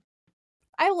 mystery.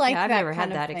 I like Yeah, I've that never kind had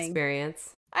of that thing.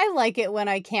 experience. I like it when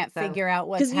I can't So, figure out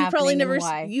what's Because you've probably happening never and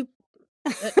why.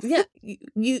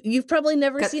 you've probably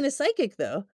never 'Cause- seen a psychic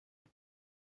though.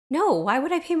 no, why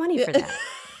would I pay money for that?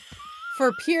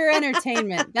 For pure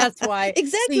entertainment. That's why. So you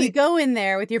Exactly. go in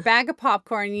there with your bag of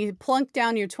popcorn, you plunk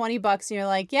down your $20 and you're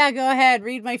like, yeah, go ahead,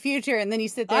 read my future. And then you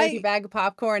sit there with your bag of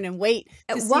popcorn and wait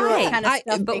to see what Why? kind of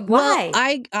stuff But they why?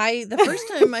 Well, I the first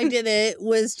time I did it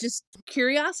was just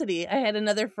curiosity. I had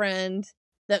another friend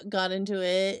that got into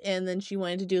it, and then she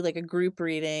wanted to do like a group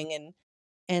reading,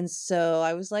 and so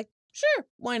I was like, sure,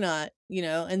 why not?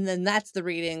 And then that's the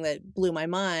reading that blew my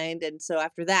mind, and so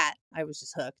after that, I was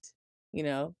just hooked. But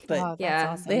Oh, that's Yeah.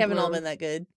 awesome. they haven't all Well, been that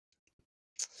good.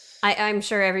 I'm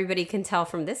sure everybody can tell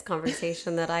from this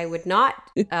conversation that I would not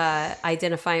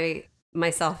identify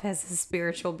myself as a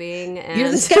spiritual being. And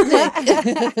You're the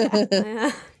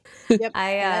skeptic. Yep.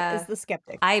 That is the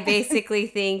skeptic. I basically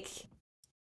think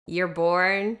you're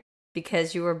born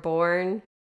because you were born,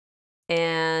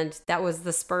 and that was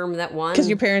the sperm that won. Because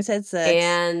your parents had sex.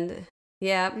 And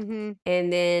yeah, Mhm.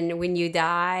 and then when you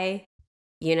die,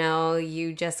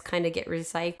 you just kind of get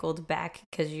recycled back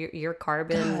because your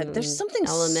carbon God, there's something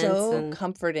elements so and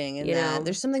comforting in you that. know.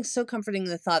 There's something so comforting in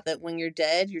the thought that when you're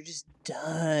dead, you're just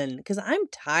done. Because I'm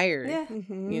tired. yeah.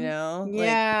 Mhm. Like,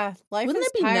 Yeah, life wouldn't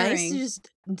is that be nice tiring. to just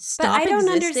But stop I don't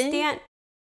existing? understand.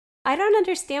 I don't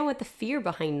understand what the fear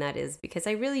behind that is, because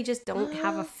I really just don't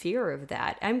have a fear of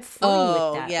that. I'm fine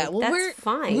with that. Yeah. Like, Well, that's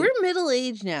fine. we're middle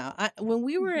aged now. When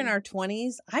we were in Mhm. our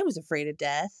 20s, I was afraid of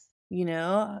death.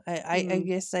 I Mm.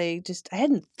 guess I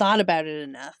hadn't thought about it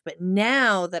enough. But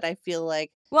now that I feel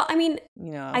like, Well, I mean,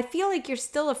 I I feel like you're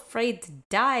still afraid to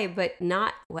die, but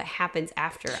not what happens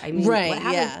after. I mean, right, what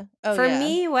happens yeah. Oh, for yeah.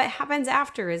 me, what happens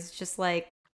after is just like,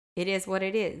 it is what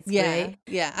it is, Yeah, right?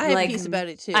 yeah. I have Like, peace about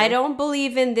it too. I don't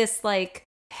believe in this like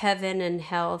heaven and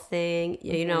hell thing.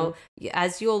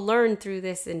 As you'll learn through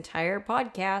this entire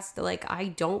podcast, like, I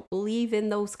don't believe in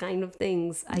those kind of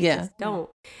things. I Yeah. just don't.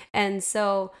 And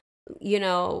so,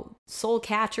 soul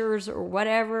catchers or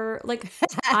whatever, like,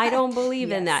 I don't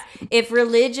believe in Yes. that. If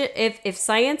religion, if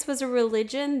science was a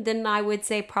religion, then I would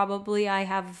say probably I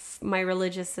have my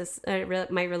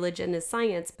my religion is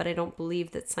science, but I don't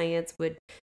believe that science would,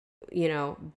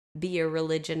 be a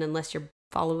religion unless you're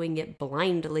following it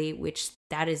blindly, which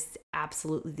that is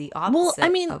absolutely the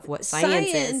opposite of what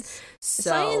science is. So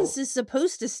science is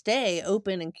supposed to stay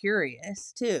open and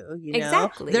curious too,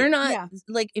 Exactly. They're not Yeah.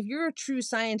 like, if you're a true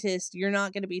scientist, you're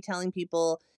not going to be telling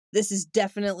people this is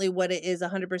definitely what it is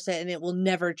 100% and it will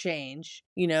never change.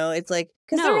 It's like,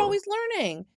 because they're No. always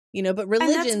learning. but And that's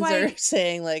religions why, are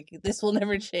saying like this will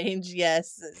never change.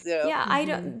 Yes. So, yeah, I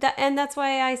don't, and that's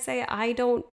why I say I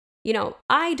don't,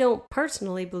 I don't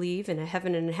personally believe in a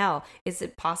heaven and a hell. Is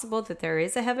it possible that there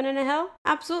is a heaven and a hell?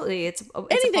 Absolutely. It's a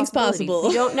anything's possibility. possible.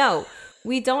 We don't know.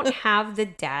 We don't have the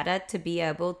data to be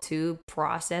able to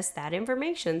process that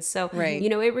information. So, Right.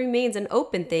 it remains an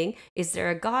open thing. Is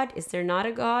there a God? Is there not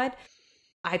a God?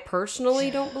 I personally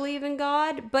don't believe in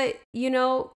God, but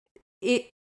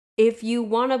if you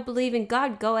want to believe in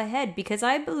God, go ahead, because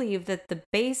I believe that the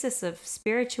basis of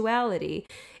spirituality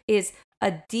is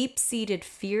a deep-seated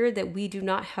fear that we do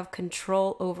not have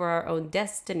control over our own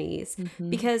destinies,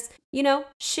 because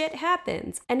shit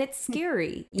happens and it's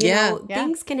scary. Yeah.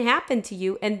 Things can happen to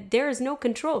you and there is no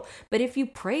control. But if you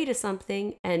pray to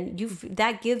something and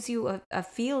that gives you a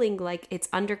feeling like it's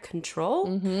under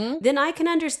control, then I can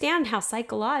understand how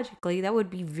psychologically that would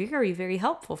be very, very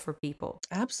helpful for people.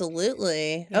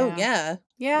 Absolutely. Yeah. Oh yeah.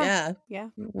 Yeah.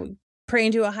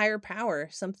 Praying to a higher power,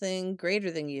 something greater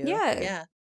than you. Yeah.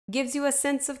 Gives you a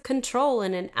sense of control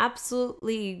in an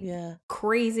absolutely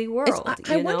crazy world.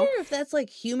 I wonder if that's like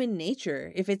human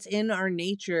nature, if it's in our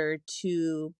nature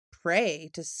to pray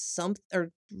to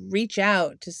or reach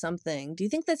out to something. Do you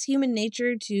think that's human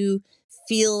nature to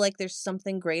feel like there's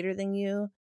something greater than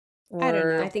you? Or I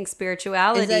don't know. I think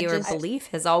spirituality or just, belief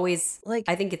has always,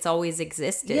 I think it's always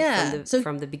existed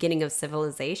from the beginning of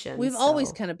civilization. We've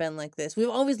always kind of been like this. We've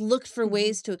always looked for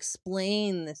ways to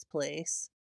explain this place.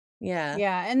 Yeah.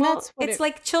 Yeah, and that's what it's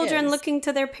like children looking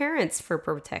to their parents for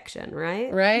protection,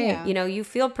 right? Right. Yeah. You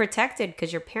feel protected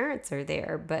because your parents are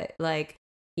there, but like,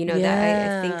 that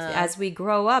I think as we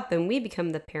grow up and we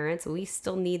become the parents, we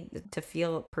still need to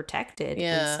feel protected.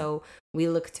 Yeah. And so we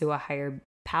look to a higher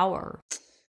power.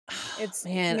 It's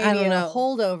maybe I don't know. a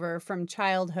holdover from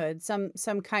childhood,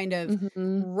 some kind of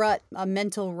rut, a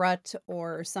mental rut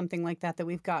or something like that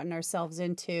we've gotten ourselves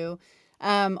into.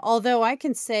 Although I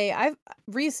can say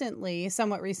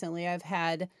somewhat recently, I've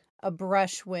had a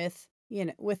brush with,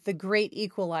 with the great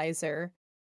equalizer,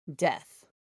 death.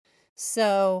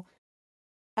 So,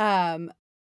 I'm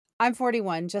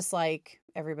 41, just like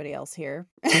everybody else here.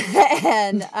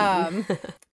 And,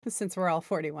 since we're all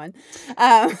 41.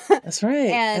 That's right.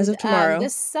 And as of tomorrow.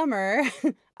 This summer,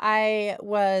 I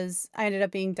ended up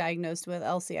being diagnosed with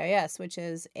LCIS, which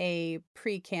is a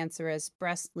precancerous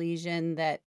breast lesion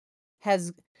that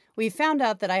we found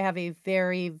out that I have a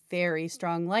very, very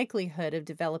strong likelihood of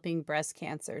developing breast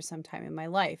cancer sometime in my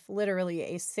life. Literally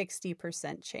a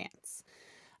 60% chance.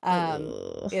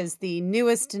 Is the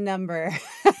newest number.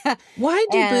 Why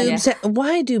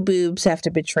do boobs have to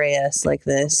betray us like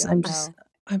this? I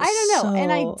don't know.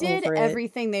 And I did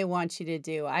everything they want you to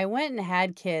do. I went and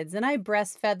had kids and I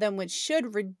breastfed them, which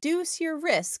should reduce your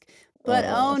risk. But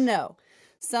oh no.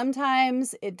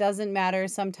 Sometimes it doesn't matter.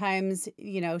 Sometimes,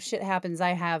 shit happens.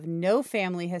 I have no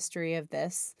family history of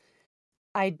this.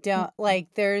 I don't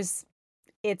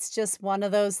it's just one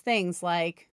of those things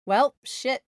like, well,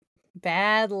 shit,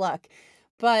 bad luck.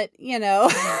 But,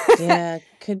 yeah,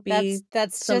 could be.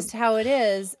 That's just how it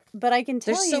is. But I can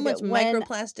tell there's you so much that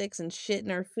microplastics and shit in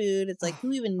our food. It's like,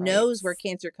 who even knows where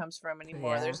cancer comes from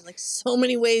anymore? Yeah. There's like so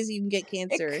many ways you can get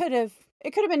cancer. It could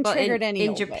have been triggered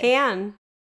in Japan.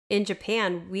 In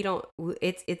Japan, we don't.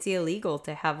 It's illegal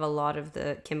to have a lot of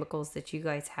the chemicals that you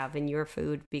guys have in your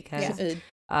food because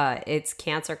it's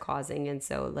cancer causing, and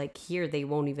so like here they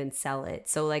won't even sell it.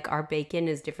 So like our bacon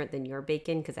is different than your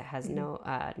bacon because it has no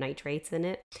nitrates in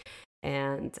it,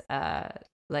 and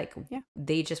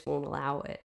they just won't allow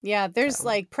it. Yeah, there's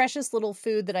like precious little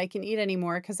food that I can eat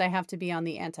anymore because I have to be on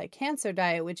the anti-cancer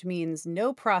diet, which means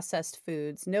no processed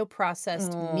foods, no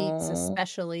processed meats,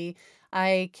 especially.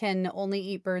 I can only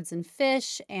eat birds and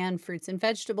fish and fruits and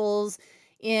vegetables.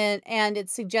 And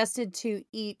it's suggested to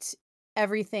eat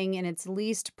everything in its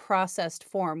least processed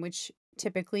form, which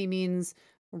typically means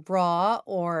raw,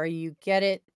 or you get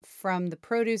it from the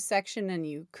produce section and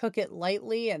you cook it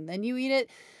lightly and then you eat it.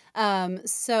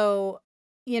 So,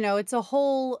 it's a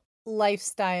whole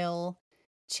lifestyle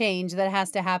change that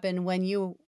has to happen when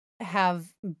you have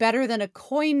better than a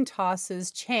coin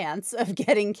toss's chance of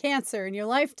getting cancer in your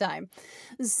lifetime.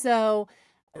 So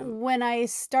when I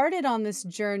started on this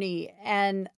journey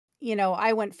and,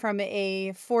 I went from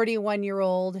a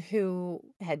 41-year-old who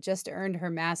had just earned her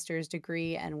master's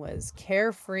degree and was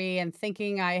carefree and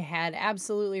thinking I had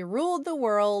absolutely ruled the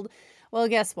world. Well,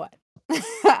 guess what?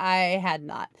 I had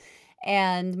not.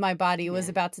 And my body was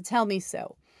about to tell me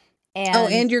so.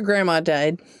 And your grandma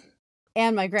died.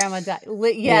 And my grandma died.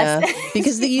 Yes. Yeah,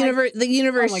 because the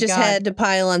universe just had to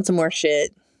pile on some more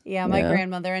shit. Yeah, my Yeah.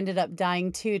 grandmother ended up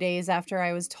dying 2 days after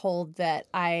I was told that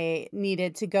I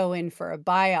needed to go in for a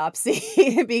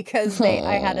biopsy because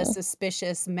I had a Oh.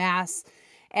 suspicious mass,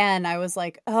 and I was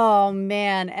like, "Oh,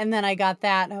 man," and then I got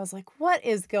that, and I was like, "What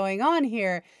is going on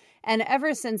here?" And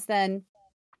ever since then,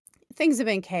 things have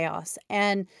been chaos,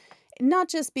 and not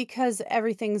just because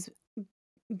everything's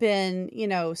been,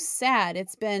 sad.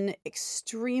 It's been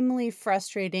extremely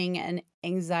frustrating and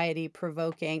anxiety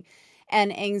provoking.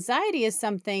 And anxiety is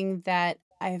something that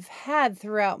I've had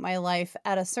throughout my life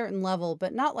at a certain level,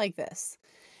 but not like this.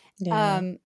 Yeah.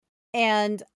 Um,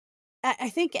 and I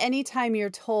think anytime you're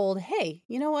told, hey,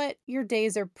 you know what, your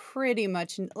days are pretty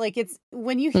much like it's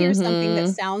when you hear something that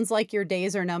Mm-hmm. sounds like your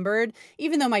days are numbered,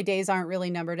 even though my days aren't really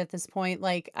numbered at this point,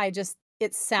 like it No,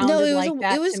 sounded like it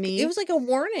that to was it me. was like a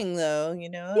warning though, you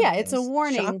know? I Yeah, mean, it it's a was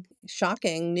warning.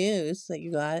 shocking news that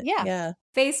you got. Yeah. Yeah.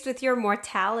 Faced with your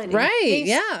mortality. Right. Faced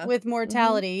Yeah. with Mm-hmm.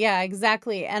 mortality. Yeah,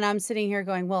 exactly. And I'm sitting here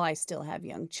going, well, I still have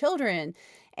young children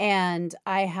and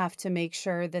I have to make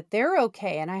sure that they're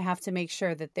okay. And I have to make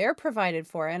sure that they're provided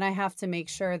for. And I have to make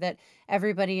sure that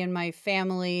everybody in my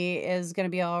family is going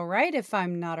to be all right if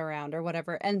I'm not around or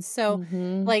whatever. And so,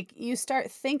 Mm-hmm. like, you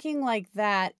start thinking like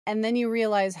that. And then you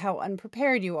realize how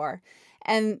unprepared you are.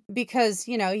 And because,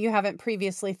 you haven't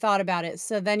previously thought about it.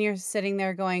 So then you're sitting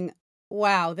there going,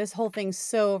 wow, this whole thing's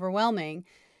so overwhelming.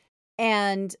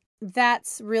 And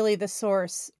that's really the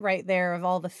source right there of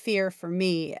all the fear for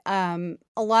me. A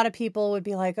lot of people would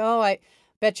be like, oh, I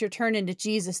bet you're turning to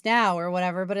Jesus now or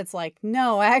whatever. But it's like,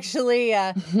 no, actually,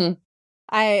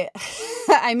 I,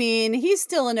 I mean, he's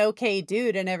still an okay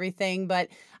dude and everything, but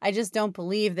I just don't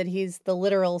believe that he's the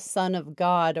literal son of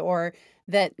God or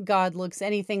that God looks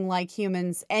anything like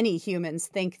any humans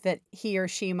think that he or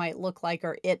she might look like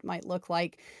or it might look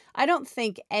like. I don't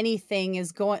think anything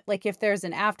is going, like if there's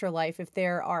an afterlife, if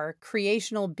there are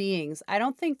creational beings, I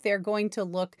don't think they're going to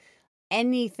look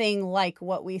anything like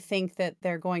what we think that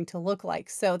they're going to look like.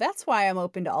 So that's why I'm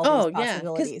open to all these Oh, yeah. Because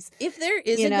possibilities, if there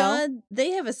is you a know? God,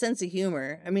 they have a sense of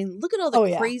humor. I mean, look at all the Oh,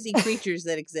 yeah. crazy creatures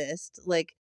that exist.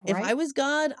 Like, if I Right? was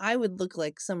God, I would look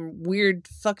like some weird,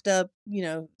 fucked up,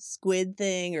 squid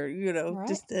thing, or Right.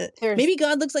 just There's maybe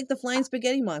God looks like the flying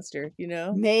spaghetti monster.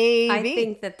 I maybe.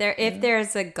 think that if Yeah.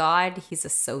 there's a God, he's a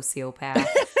sociopath.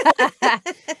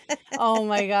 Oh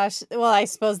my gosh. Well, I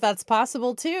suppose that's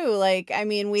possible too. Like, I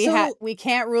mean, So, we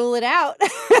can't rule it out.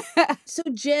 so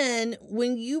Jen,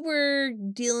 when you were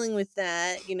dealing with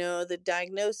that, the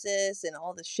diagnosis and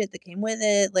all the shit that came with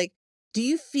it, like, do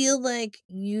you feel like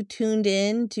you tuned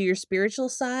in to your spiritual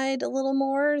side a little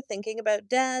more, thinking about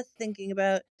death, thinking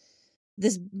about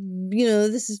this,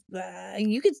 this is,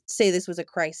 you could say this was a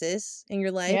crisis in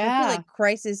your life. I feel Yeah, like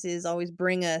crises always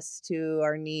bring us to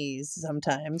our knees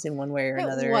sometimes in one way or it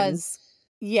another. And was.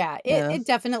 Yeah, yeah. it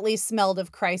definitely smelled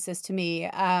of crisis to me.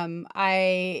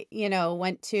 I,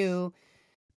 went to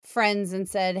friends and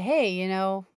said, "Hey,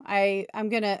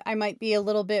 I might be a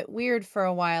little bit weird for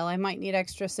a while. I might need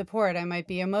extra support. I might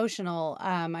be emotional.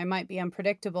 I might be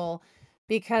unpredictable."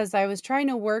 Because I was trying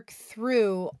to work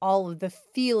through all of the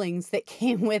feelings that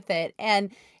came with it.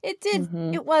 And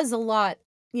Mm-hmm. it was a lot,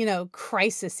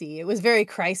 crisisy. It was very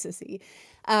crisisy.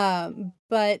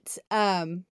 But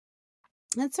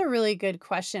that's a really good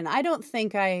question. I don't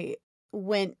think I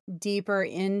went deeper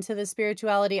into the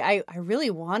spirituality. I really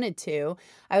wanted to.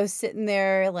 I was sitting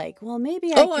there like, well,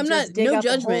 maybe I Oh, could I'm not, just dig no up a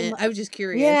judgment. whole I was just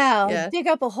curious. yeah, Yeah. dig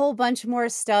up a whole bunch more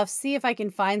stuff, see if I can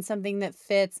find something that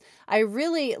fits. I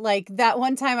really like that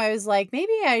one time I was like,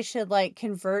 maybe I should like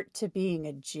convert to being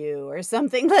a Jew or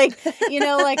something. Like,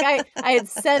 like I had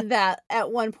said that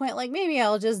at one point, like maybe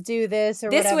I'll just do this or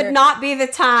This would whatever. not be the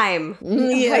time. I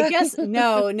Yeah. guess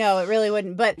no, it really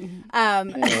wouldn't. But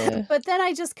Yeah. but then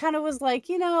I just kind of was like,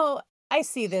 I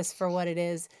see this for what it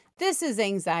is. This is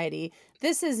anxiety.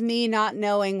 This is me not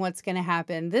knowing what's going to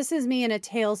happen. This is me in a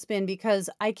tailspin because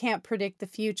I can't predict the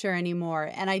future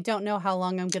anymore and I don't know how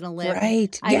long I'm going to live.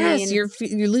 Right. I Yes, mean,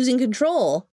 you're losing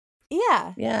control.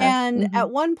 yeah. Yeah. And Mm-hmm.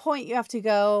 at one point you have to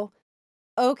go,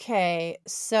 okay,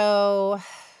 so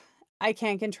I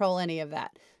can't control any of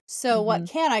that. So Mm-hmm. what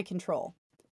can I control?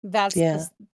 Yeah.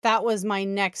 That was my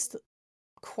next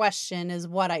question is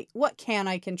what can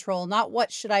I control? Not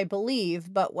what should I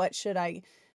believe, but what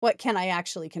can I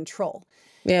actually control?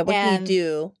 Yeah. What can you And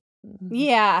do? Mhm.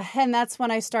 yeah, and that's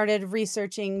when I started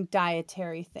researching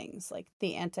dietary things like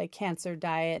the anti-cancer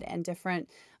diet and different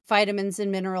vitamins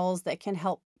and minerals that can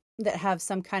help that have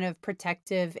some kind of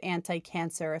protective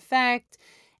anti-cancer effect.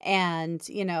 And,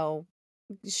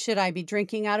 should I be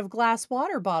drinking out of glass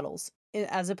water bottles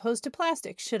as opposed to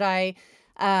plastic? Should I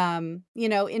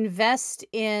invest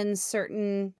in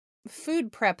certain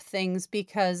food prep things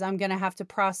because I'm going to have to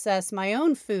process my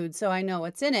own food so I know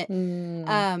what's in it.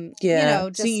 Yeah. You know,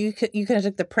 So just you kind of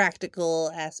took the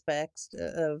practical aspects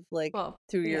of like Well,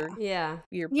 through yeah.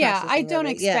 your Yeah, I processing of don't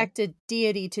it. Yeah. expect a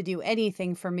deity to do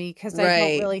anything for me because I don't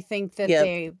Right. really think that Yep.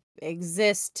 they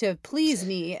exist to please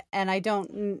me, and I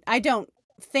don't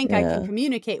think I can Yeah.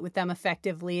 communicate with them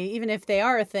effectively, even if they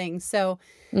are a thing. So,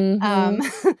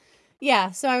 Mm-hmm.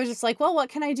 yeah, so I was just like, well, what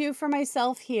can I do for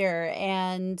myself here?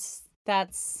 And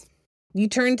that's You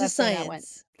turned to where that went.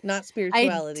 science, not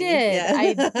spirituality.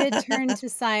 I did Yeah. turn to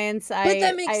science. But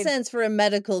that makes I sense for a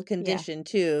medical Yeah, condition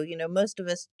too. Most of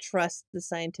us trust the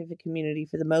scientific community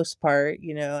for the most part.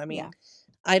 I mean, yeah.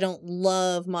 I don't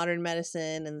love modern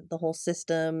medicine and the whole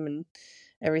system and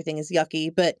everything is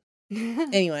yucky, but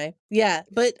anyway, yeah.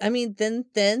 But I mean, then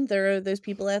there are those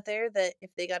people out there that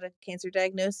if they got a cancer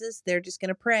diagnosis, they're just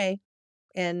gonna pray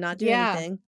and not do Yeah,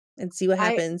 anything and see what I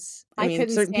happens. I I mean,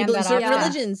 couldn't certain stand people in that certain yeah, option.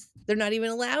 religions, they're not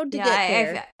even allowed to yeah. get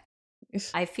care.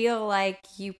 I feel like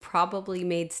you probably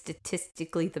made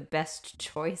statistically the best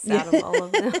choice Yeah. out of all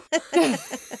of them.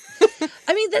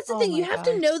 I mean, that's the Oh thing. You my have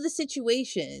to gosh. know the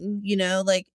situation,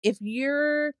 like if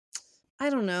you're, I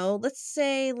don't know, let's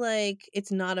say like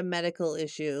it's not a medical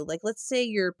issue. Like let's say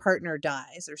your partner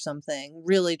dies or something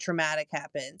really traumatic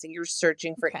happens and you're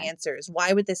searching for Okay. answers.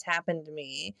 Why would this happen to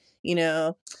me?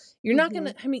 You're not Mhm. going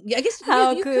to, I mean, I guess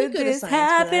How you could could go to this science for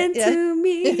that. happen Yeah. to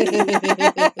me?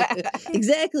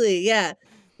 Exactly. Yeah.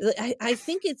 I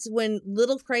think it's when even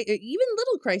little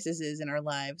crises in our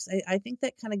lives, I think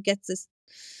that kind of gets us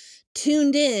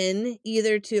tuned in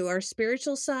either to our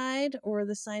spiritual side or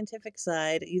the scientific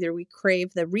side. Either we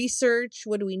crave the research,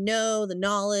 what do we know, the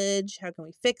knowledge, how can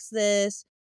we fix this?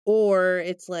 Or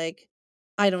it's like,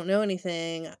 I don't know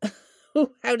anything.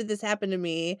 How did this happen to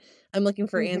me? I'm looking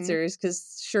for Mhm. answers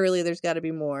because surely there's got to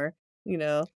be more.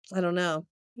 I don't know.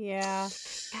 Yeah.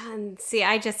 And see,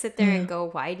 I just sit there and go,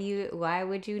 why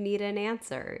would you need an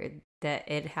answer? That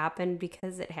it happened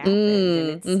because it happened and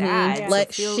it's sad. Yeah. So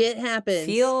Like shit happens.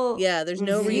 feel Yeah, there's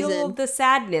no Mhm. feel reason. the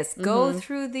sadness. Go Mhm.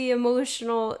 through the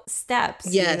emotional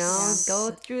steps, Yes.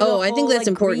 go through the Oh, I think whole that's like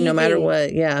important no matter grieving.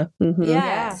 what. Yeah. Yeah.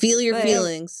 Yes. Feel your But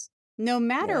feelings. No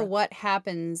matter Yeah. what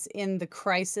happens in the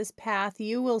crisis path,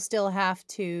 you will still have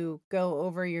to go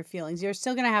over your feelings. You're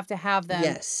still going to have them,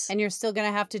 Yes. and you're still going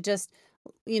to have to just,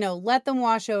 let them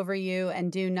wash over you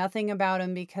and do nothing about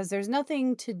them because there's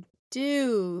nothing to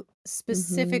do Mhm.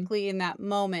 specifically in that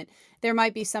moment. There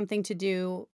might be something to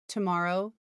do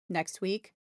tomorrow, next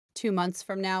week, 2 months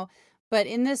from now, but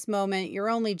in this moment, your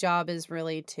only job is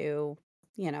really to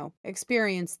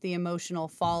experience the emotional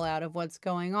fallout of what's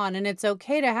going on. And it's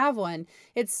okay to have one.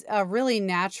 It's a really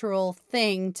natural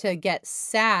thing to get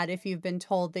sad if you've been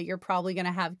told that you're probably going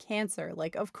to have cancer.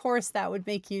 Like, of course, that would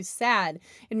make you sad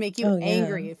and make you Oh, yeah.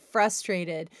 angry,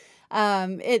 frustrated.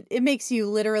 It makes you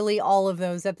literally all of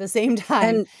those at the same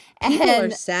time. And people are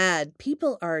And sad.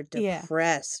 People are yeah,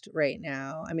 depressed right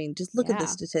now. I mean, just look at the yeah.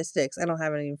 statistics. I don't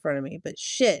have any in front of me, but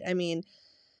shit. I mean,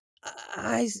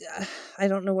 I I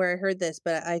don't know where I heard this,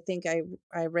 but I think I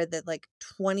read that like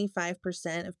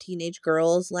 25% of teenage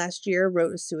girls last year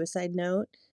wrote a suicide note.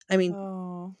 I mean,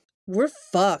 Oh, we're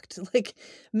fucked. Like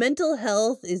mental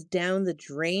health is down the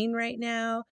drain right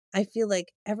now. I feel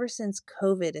like ever since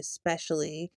COVID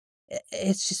especially,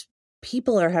 it's just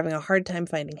people are having a hard time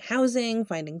finding housing,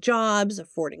 finding jobs,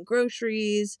 affording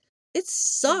groceries. It yeah.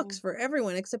 sucks for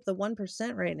everyone except the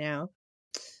 1% right now.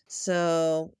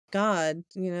 So, God,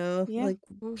 Yeah. like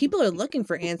people are looking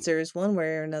for answers one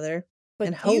way or another and But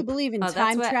do you hope. believe in oh, that's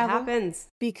time what travel? happens.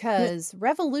 Because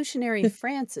revolutionary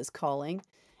France is calling,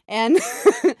 and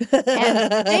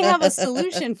and they have a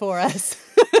solution for us.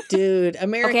 Dude,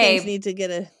 Americans Okay, need to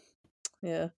get a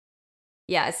yeah.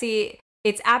 yeah, see,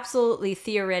 it's absolutely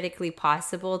theoretically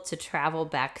possible to travel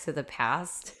back to the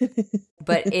past,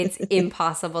 but it's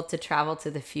impossible to travel to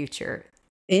the future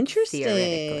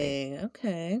theoretically. Interesting.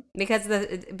 Okay. Because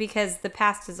the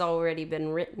past has already been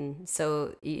written.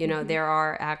 So, Mhm. there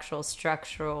are actual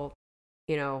structural,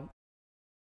 you know,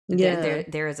 Yeah.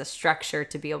 there is a structure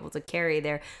to be able to carry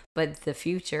there, but the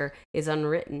future is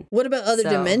unwritten. What about other So,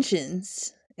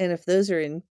 dimensions? And if those are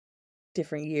in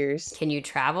different years? can you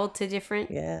travel to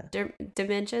different Yeah.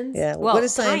 dimensions? Yeah. What Well,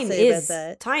 does science say about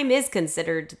that? time is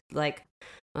considered like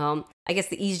I guess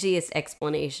the easiest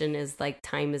explanation is like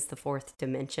time is the fourth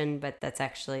dimension, but that's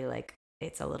actually like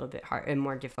it's a little bit hard and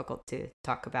more difficult to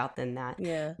talk about than that.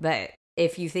 Yeah. But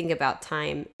if you think about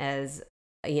time as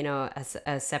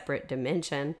a separate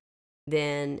dimension,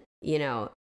 then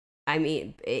I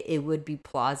mean it would be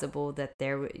plausible that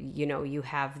there you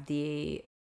have the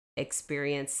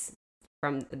experience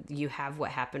you have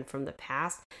what happened from the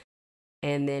past,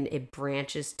 and then it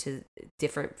branches to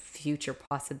different future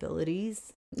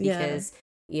possibilities. Yeah. Because,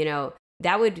 you know,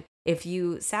 that would, if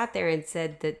you sat there and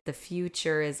said that the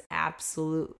future is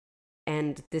absolute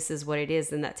and this is what it is,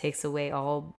 then that takes away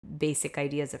all basic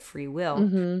ideas of free will,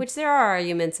 Mhm. which there are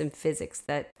arguments in physics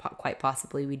that quite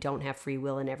possibly we don't have free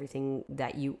will, and everything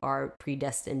that you are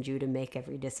predestined you to make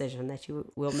every decision that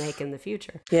you will make in the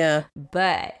future. Yeah.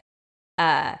 But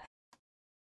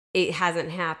it hasn't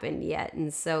happened yet,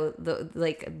 and so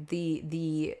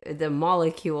the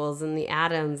molecules and the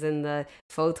atoms and the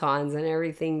photons and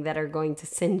everything that are going to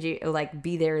send you, like,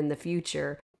 be there in the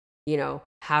future, you know,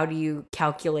 how do you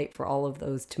calculate for all of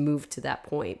those to move to that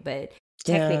point? But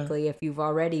technically, if you've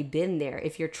already been there,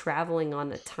 if you're traveling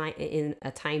on a time in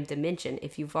a time dimension,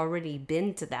 if you've already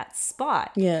been to that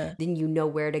spot, Yeah. then you know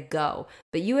where to go.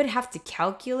 But you would have to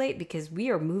calculate, because we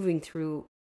are moving through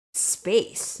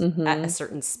space at a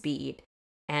certain speed,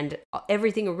 and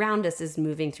everything around us is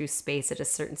moving through space at a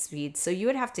certain speed. So you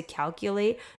would have to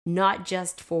calculate not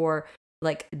just for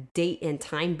like date and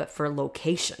time, but for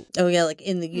location Oh yeah, like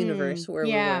in the universe where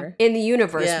we were. in the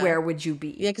universe. Yeah. Where would you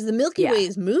be? Yeah, because the Milky Yeah. Way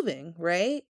is moving,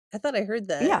 right? I thought I heard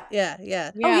that. Yeah. Yeah.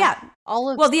 Yeah. Oh yeah. All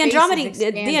of Well, the space is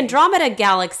Andromeda expanding.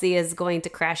 galaxy is going to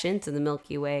crash into the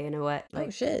Milky Way in Oh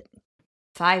like shit.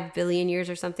 5 billion years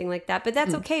or something like that. But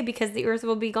that's okay, because the Earth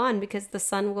will be gone, because the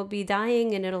sun will be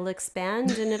dying and it'll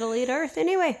expand and it'll eat Earth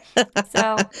anyway.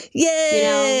 So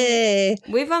Yay!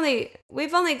 we've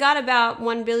only got about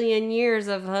 1 billion years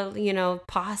of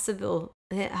possible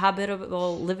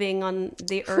habitable living on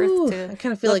the Earth Whew, to I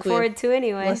kind of feel look like forward to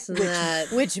anyway. less than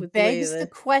that. Which with the way begs the the-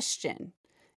 question,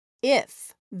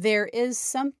 if there is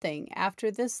something after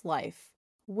this life,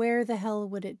 where the hell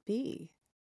would it be?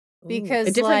 Ooh, Because,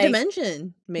 a different like-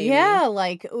 dimension, maybe. Yeah,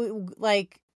 like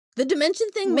The dimension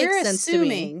thing we're makes sense to me.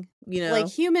 assuming, You know, like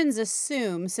humans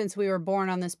assume, since we were born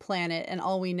on this planet and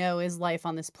all we know is life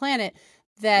on this planet,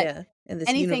 that yeah, in this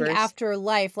anything universe. after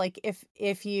life, like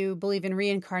if you believe in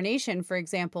reincarnation, for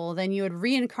example, then you would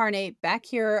reincarnate back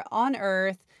here on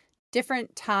Earth,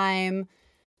 different time,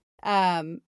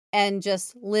 and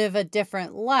just live a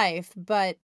different life.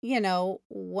 But you know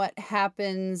what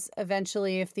happens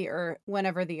eventually if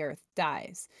whenever the Earth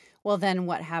dies? Well, then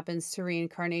what happens to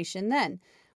reincarnation then?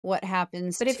 What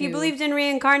happens? But if you to- believed in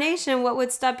reincarnation, what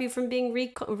would stop you from being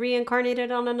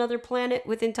reincarnated on another planet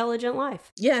with intelligent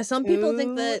life? Yeah, some people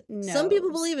think Who that. Some people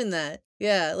knows? believe in that.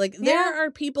 Yeah, like Yeah. there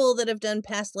are people that have done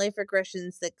past life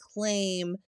regressions that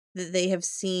claim that they have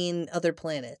seen other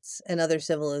planets and other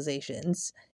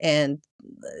civilizations, and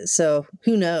so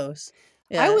who knows?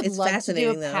 Yeah, I would it's love to do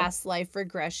fascinating a though. past life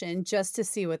regression just to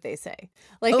see what they say.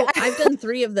 Like, Oh, I've done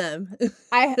 3 of them.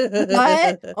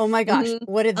 what? Oh my gosh, Mhm.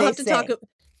 what did I'll they have to say? talk.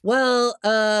 Well,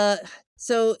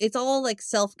 so it's all like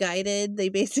self-guided. They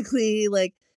basically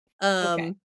like,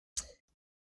 Okay.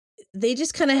 they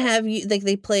just kind of have you like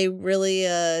they play really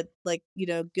like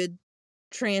good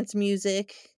trance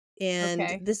music, and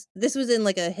Okay. this was in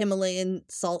like a Himalayan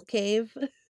salt cave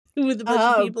with a bunch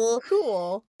Oh, of people,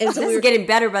 cool. and This so we is were. getting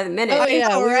better by the minute. Oh I yeah,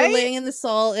 know, we were right? laying in the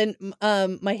salt, and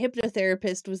my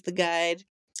hypnotherapist was the guide,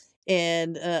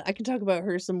 and I can talk about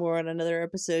her some more on another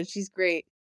episode. She's great,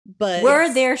 but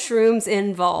Were there shrooms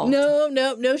involved? no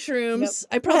shrooms.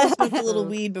 I probably smoked a little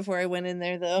weed before I went in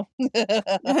there though.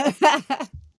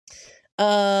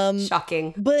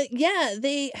 Shocking. But yeah,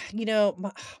 they,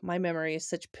 my memory is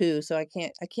such poo, so I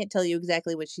can't tell you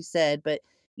exactly what she said, but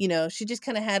she just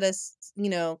kind of had us,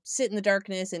 sit in the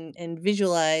darkness and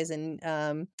visualize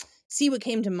and see what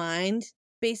came to mind,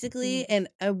 basically. And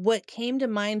what came to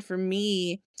mind for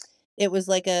me, it was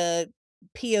like a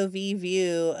POV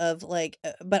view of like,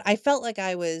 but I felt like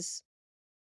I was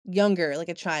younger, like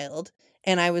a child,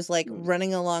 and I was like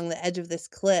running along the edge of this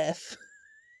cliff.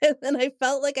 And then I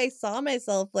felt like I saw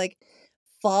myself like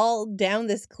fall down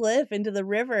this cliff into the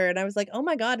river. And I was like, oh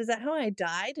my God, is that how I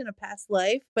died in a past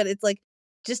life? But it's like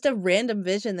just a random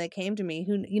vision that came to me.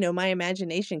 Who, my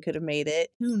imagination could have made it.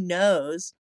 Who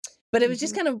knows? But it was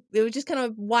just kind of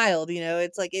wild,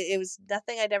 It's like it was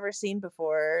nothing I'd ever seen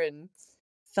before, and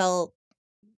felt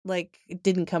like it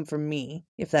didn't come from me,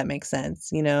 if that makes sense,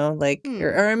 like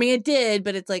or I mean it did,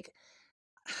 but it's like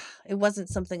it wasn't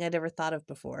something I'd ever thought of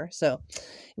before. So it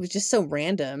was just so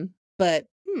random. But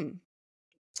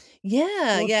yeah,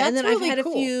 Well, yeah. And that's then I've really had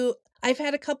cool. I've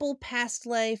had a couple past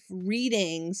life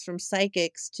readings from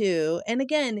psychics too. And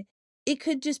again, it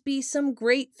could just be some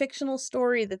great fictional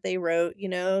story that they wrote,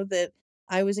 that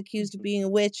I was accused of being a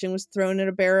witch and was thrown in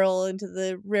a barrel into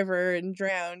the river and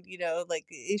drowned, like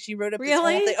she wrote up this whole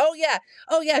Really? thing. Oh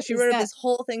yeah. She Is wrote up that- this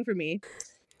whole thing for me.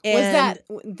 And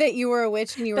Was that you were a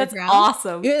witch and you were That's drowned?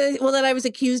 awesome. yeah, well, that I was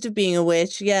accused of being a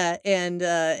witch, yeah, and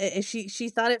she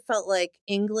thought it felt like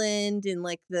England in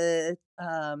like the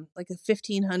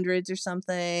 1500s or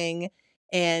something,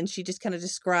 and she just kind of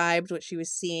described what she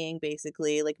was seeing,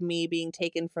 basically, like me being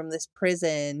taken from this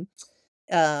prison,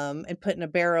 and put in a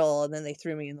barrel, and then they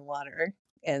threw me in the water,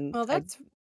 and Well,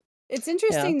 it's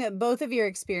interesting that both of your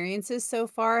experiences so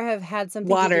far have had something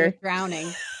to do water. with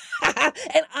drowning.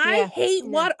 And I Yeah. hate Yeah.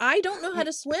 water. I don't know how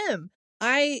to swim.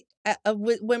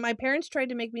 When my parents tried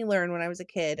to make me learn when I was a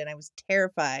kid, and I was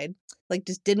terrified, like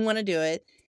just didn't want to do it.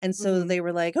 And so Mhm. they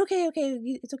were like, okay,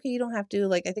 it's okay. You don't have to.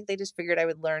 Like, I think they just figured I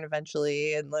would learn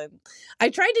eventually. And like, I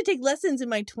tried to take lessons in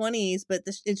my 20s, but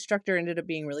the instructor ended up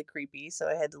being really creepy. So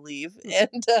I had to leave.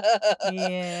 And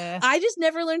Yeah. I just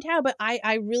never learned how, but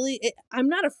I'm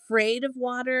not afraid of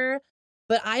water,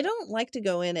 but I don't like to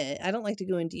go in it. I don't like to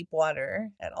go in deep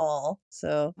water at all.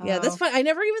 So yeah, that's Oh, fine. I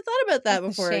never even thought about that that's a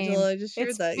before until shame. I just shared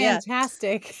It's that. Yeah.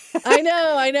 fantastic. I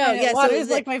know. I know, Yeah. water So is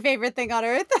like my favorite thing on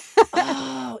earth.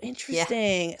 oh,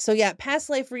 interesting. So yeah, past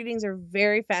life readings are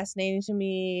very fascinating to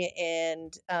me.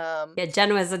 And Yeah,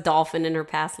 Jen was a dolphin in her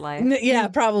past life. yeah,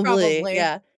 probably. Probably.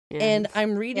 Yeah. Yeah. And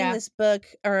I'm reading Yeah. this book,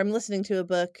 or I'm listening to a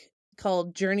book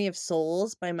called Journey of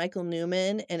Souls by Michael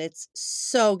Newman, and it's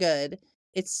so good.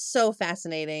 It's so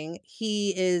fascinating.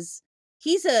 He's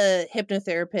a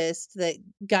hypnotherapist that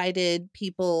guided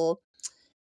people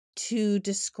to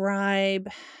describe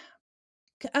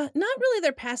not really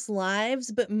their past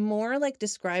lives, but more like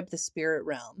describe the spirit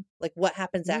realm, like what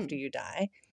happens after you die.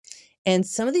 And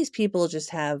some of these people just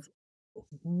have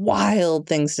wild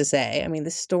things to say. I mean, the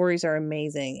stories are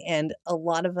amazing, and a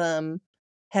lot of them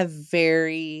have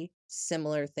very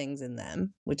similar things in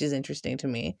them, which is interesting to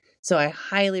me. So I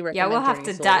highly recommend. Yeah, we'll have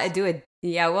Journey to of Souls.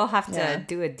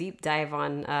 do a deep dive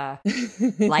on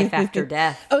life after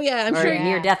death. Oh yeah, I'm or sure. Yeah.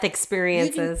 near-death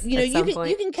experiences at some point.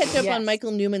 You can catch up on Yes.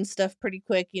 Michael Newman stuff pretty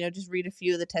quick. Just read a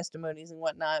few of the testimonies and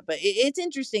whatnot. But it's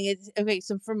interesting. It's okay.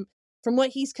 So from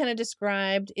what he's kind of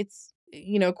described, it's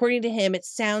according to him, it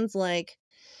sounds like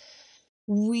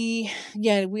we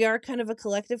are kind of a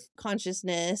collective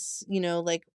consciousness.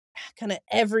 Like kind of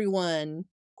everyone,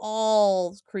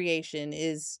 all creation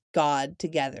is God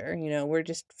together. We're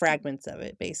just fragments of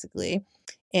it, basically.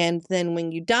 And then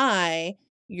when you die,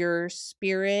 your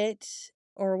spirit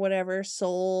or whatever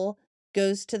soul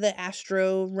goes to the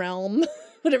astro realm,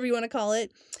 whatever you want to call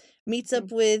it, meets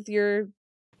up with your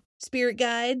spirit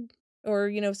guide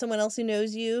or someone else who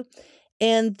knows you,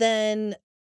 and then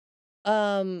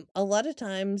a lot of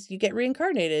times you get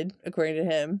reincarnated, according to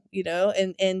him,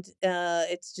 and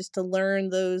it's just to learn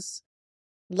those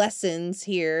lessons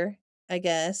here, I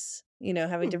guess,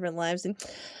 having different lives. And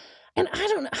I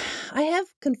don't know, I have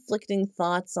conflicting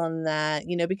thoughts on that,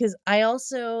 because I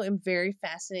also am very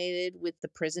fascinated with the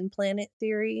prison planet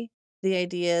theory, the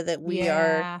idea that we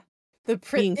are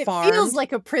being it farmed feels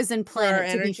like a prison for our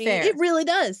planet, to be energy. fair. It really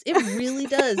does. It really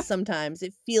does sometimes.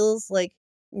 It feels like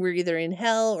we're either in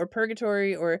hell or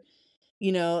purgatory, or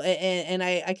and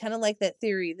I kind of like that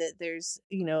theory that there's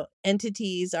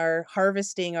entities are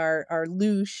harvesting our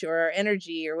loosh or our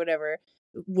energy or whatever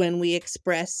when we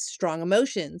express strong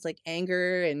emotions like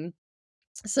anger. And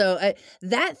so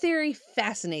that theory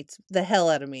fascinates the hell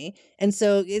out of me. And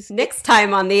so Next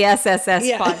time on the SSS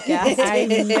Yeah. podcast. I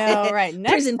know, right?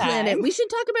 Next Prison time. Planet. We should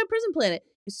talk about Prison Planet.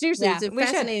 Seriously, Yeah, it's a we should.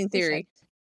 fascinating We theory.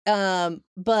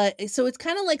 But so it's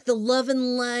kind of like the love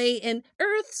and light and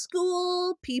Earth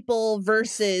School people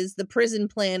versus the prison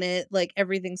planet, like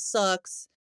everything sucks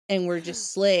and we're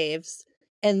just slaves.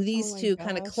 And these my two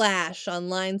kind of gosh. clash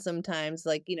online sometimes,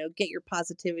 like, get your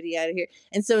positivity out of here.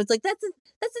 And so it's like that's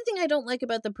the thing I don't like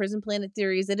about the prison planet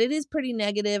theory, is that it is pretty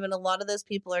negative, and a lot of those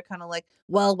people are kind of like,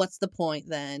 well, what's the point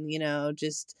then?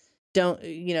 Just don't,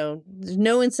 there's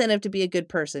no incentive to be a good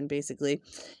person, basically.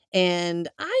 And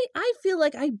I feel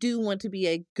like I do want to be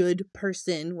a good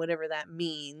person, whatever that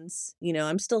means.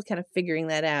 I'm still kind of figuring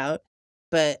that out,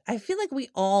 but I feel like we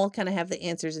all kind of have the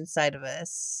answers inside of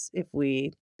us if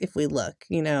we look.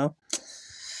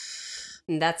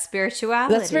 And that's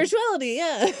spirituality. That's spirituality,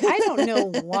 yeah. I don't know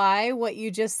why what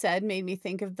you just said made me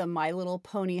think of the My Little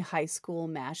Pony high school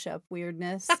mashup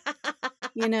weirdness.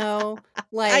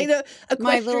 Like I know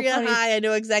My Little Equestria Pony. High. I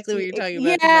know exactly what you're talking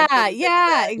about. 'cause my Yeah, kids did yeah,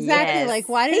 that. exactly. Yes. Like,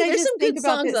 why did Hey, I there's just some think good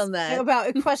about songs this, on that. about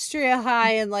Equestria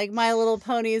High and like My Little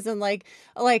Ponies and like,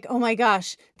 oh my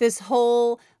gosh, this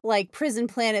whole like prison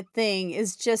planet thing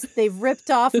is just they've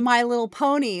ripped off My Little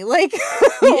Pony. Like,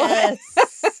 Yes,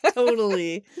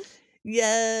 totally.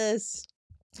 Yes.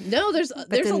 No, there's But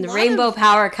there's a then the lot rainbow of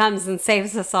power comes and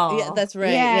saves us all. yeah, that's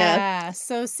right. Yeah. Yeah,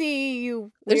 So see,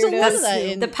 you there's a lot of weirdos that who-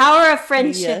 in The power of media.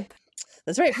 friendship.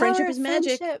 That's right. Power Friendship of is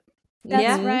magic. friendship. That's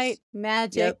Yeah. right.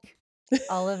 Magic.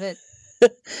 All of it.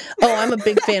 Oh, I'm a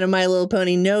big fan of My Little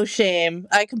Pony. No shame.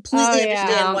 I completely Oh, yeah.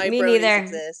 understand No, why me bronies neither.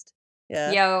 exist.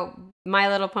 Yeah. Yo, My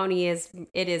Little Pony is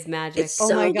magic. It's Oh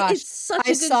so my good. gosh. It's such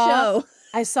I a good saw- show.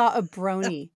 I saw a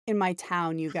brony in my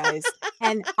town, you guys.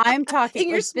 And I'm talking In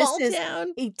your like small this is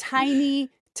town. a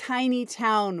tiny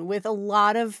town with a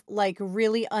lot of like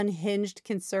really unhinged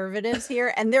conservatives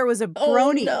here. And there was a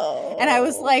brony. Oh, no. And I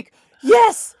was like,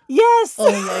 yes. oh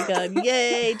my God.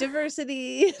 Yay.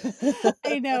 Diversity.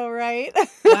 I know, right?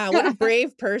 Wow. What a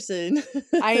brave person.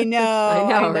 I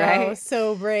know, right?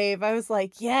 So brave. I was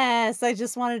like, yes. I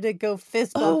just wanted to go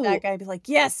fist bump that Oh. guy and be like,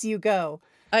 yes, you go.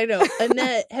 I know.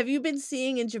 Annette, have you been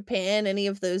seeing in Japan any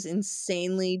of those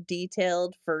insanely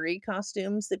detailed furry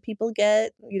costumes that people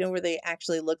get? You know, where they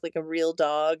actually look like a real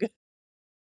dog?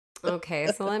 Okay,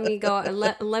 so let me go.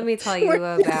 Let me tell you We're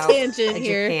on a about tangent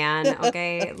here. Japan.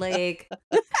 Okay, like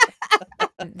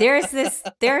there's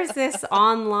this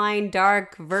online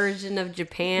dark version of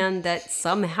Japan that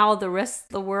somehow the rest of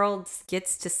the world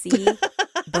gets to see,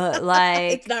 but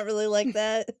like It's not really like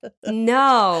that.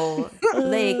 no,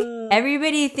 like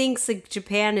everybody thinks like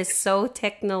Japan is so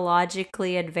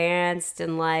technologically advanced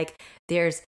and like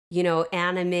there's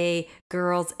anime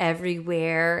girls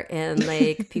everywhere and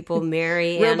like people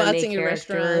marry Robots anime in your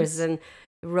restaurants. characters and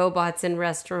robots in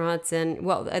restaurants and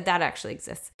well that actually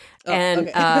exists. Oh, And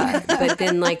okay. but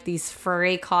then like these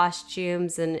furry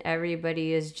costumes and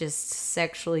everybody is just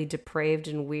sexually depraved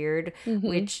and weird, Mhm.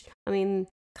 which I mean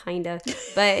kind of,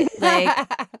 but like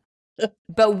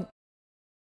but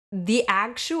the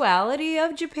actuality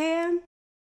of Japan,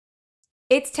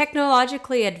 it's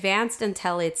technologically advanced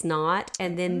until it's not,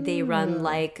 and then they run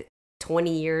like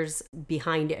 20 years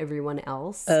behind everyone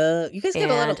else. You guys get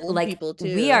a lot of And, old like, people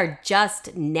too. we are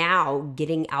just now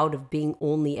getting out of being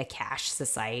only a cash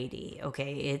society.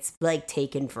 Okay, it's like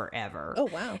taken forever. Oh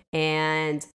wow.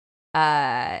 And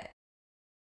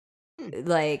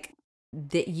like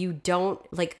that you don't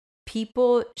like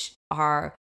people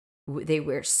are they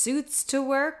wear suits to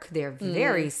work. They're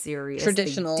very serious.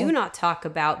 Traditional. They do not talk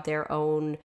about their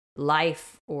own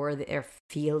life or their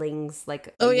feelings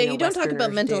like Oh yeah, you don't talk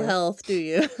about Westerners mental do. health, do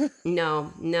you?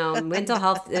 No, mental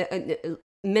health.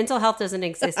 Mental health doesn't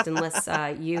exist unless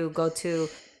you go to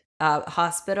a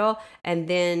hospital and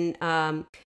then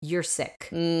you're sick.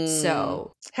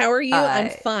 So How are you? I'm uh,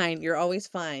 fine. You're always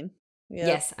fine. Yep.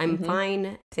 yes, I'm Mhm.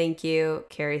 fine. Thank you.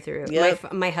 Carry through.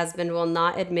 Yep. My husband will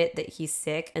not admit that he's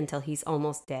sick until he's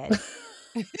almost dead.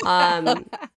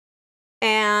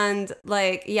 And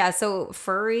like yeah, so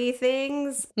furry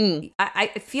things. Mm. I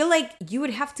feel like you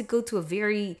would have to go to a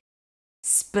very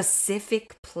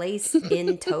specific place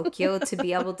in Tokyo to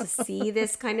be able to see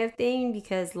this kind of thing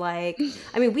because like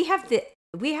I mean we have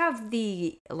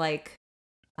the like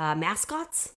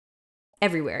mascots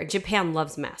everywhere. Japan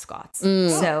loves mascots.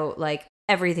 So like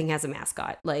everything has a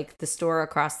mascot. Like the store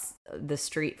across the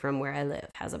street from where I live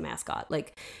has a mascot.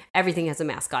 Like everything has a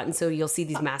mascot. And so you'll see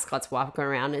these mascots walking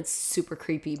around. It's super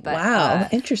creepy, but Wow,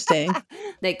 interesting.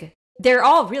 like they're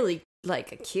all really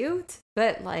like cute,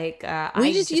 but like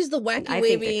We just use the wacky I think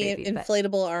they're wavy creepy, but-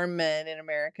 inflatable arm men in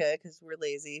America because we're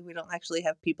lazy. We don't actually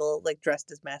have people like dressed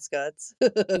as mascots.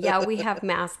 yeah, we have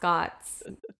mascots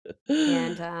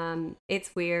and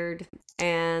it's weird.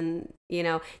 And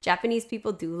Japanese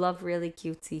people do love really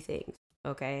cutesy things.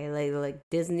 Okay, like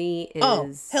Disney is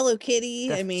Oh, Hello Kitty.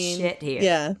 the I mean, shit here.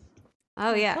 yeah.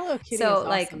 Oh yeah. Hello Kitty So is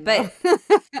like awesome, but though.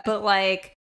 but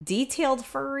like detailed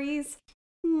furries,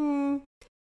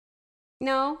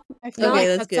 no. I feel Okay, like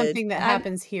that's that's good. something that I'm-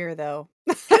 happens here, though.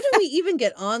 How did we even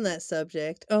get on that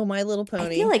subject? Oh, My Little Pony. I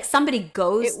feel like somebody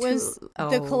goes It was to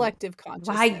the oh. collective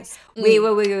consciousness. Wait.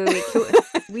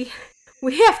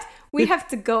 We have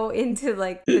to go into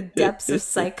like the depths of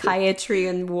psychiatry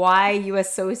and why you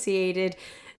associated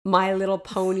My Little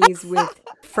Ponies with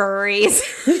furries.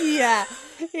 yeah.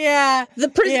 the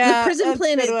prison that's a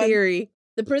planet good one. theory.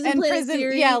 The prison And planet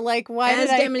theory. yeah, like why as did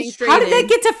I think demonstrated. How did that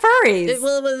get to furries?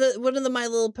 Well, one of the My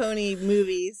Little Pony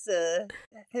movies, the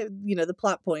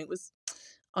plot point was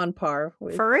on par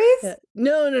with Furries?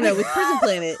 No, with Prison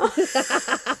Planet.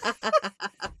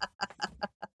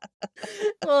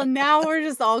 Well, now we're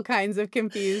just all kinds of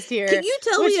confused here. Can you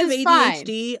tell which we have is fine.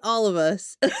 ADHD? All of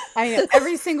us. I know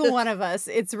every single one of us.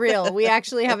 It's real. We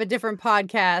actually have a different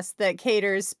podcast that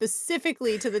caters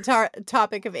specifically to the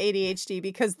topic of ADHD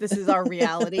because this is our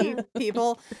reality,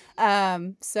 people.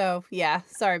 So yeah,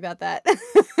 sorry about that. I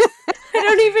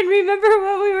don't even remember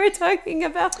what we were talking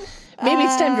about. Maybe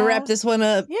it's time to wrap this one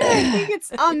up. Yeah, I think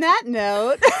it's on that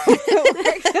note.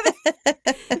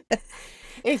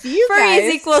 If you Furries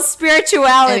guys, equals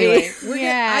spirituality. Anyway,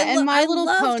 and My I Little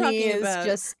love Pony talking is about-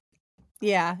 just,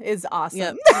 is awesome.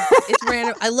 Yep. It's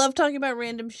random. I love talking about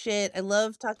random shit. I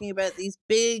love talking about these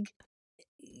big,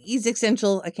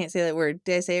 existential. I can't say that word.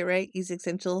 Did I say it right?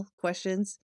 Existential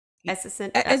questions.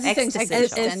 Existential. Existential.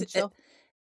 Existential.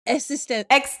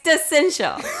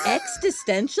 Existential. Existential?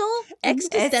 Existential? Ex-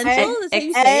 That's how you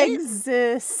say it?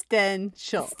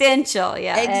 Existential. Existential.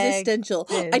 Yeah. Existential.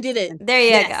 I did it. There you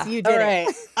Yes, go. you did All it.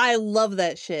 right. I love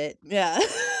that shit. Yeah.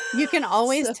 You can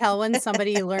always So- tell when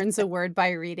somebody learns a word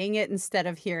by reading it instead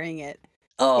of hearing it.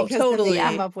 Oh, Because then totally. they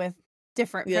come up with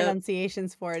different Yep.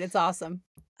 pronunciations for it. It's awesome.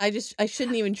 I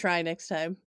shouldn't even try next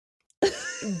time.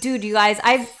 Dude, you guys,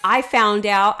 I found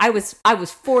out I was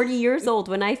 40 years old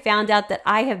when I found out that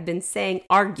I have been saying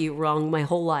argue wrong my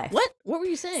whole life. What? What were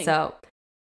you saying? So,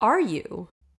 are you?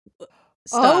 Oh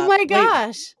Stop. my Wait,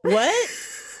 gosh. what?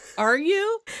 Are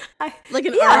you? I, Like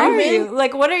an yeah, are argument? you?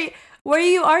 Like, what are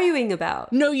you arguing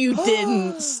about? No, you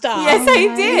didn't. Stop. Yes, I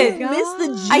my did. You missed the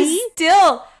G?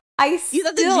 I You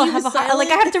thought the still G have was a hard, like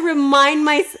I silent? have to remind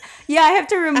my I have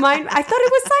to remind I thought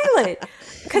it was silent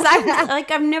because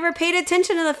I've never paid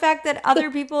attention to the fact that other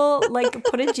people like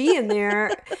put a G in there,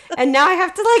 and now I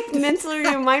have to like mentally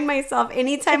remind myself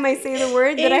anytime I say the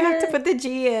word that I have to put the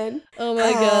G in. Oh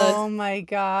my god. Oh my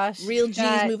gosh. Real G's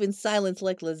That- move in silence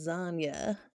like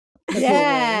lasagna.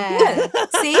 Yeah.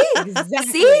 See,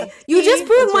 Exactly. see, you just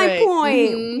proved That's my right.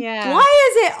 point. Mhm. Yeah.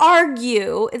 Why is it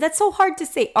argue? That's so hard to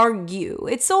say. Argue.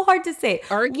 It's so hard to say.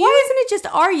 Argue? Why isn't it just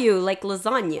argue like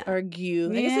lasagna?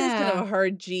 Argue. I guess it's kind Yeah. of a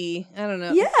hard G. I don't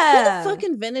know. Yeah. Who the fuck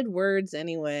invented words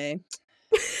anyway?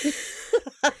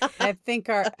 I think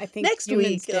Next humans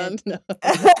week. did. No.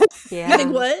 Yeah. You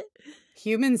think what?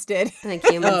 Humans did. I think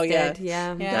humans Oh, yeah. did.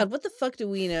 Yeah. Yeah. God, what the fuck do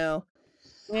we know?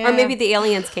 Or maybe the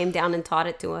aliens came down and taught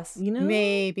it to us. You know?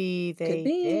 Maybe they Could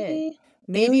be. did.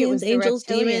 Maybe it was Aliens, the angels,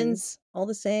 reptilians. demons, all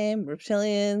the same.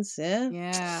 Reptilians, yeah.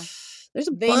 Yeah. There's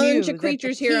a They bunch knew of that the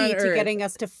creatures here on key to Earth. getting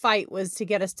us to fight was to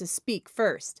get us to speak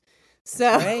first.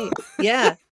 So Right.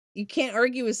 Yeah. You can't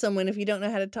argue with someone if you don't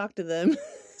know how to talk to them.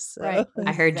 So. Right.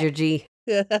 I heard your G.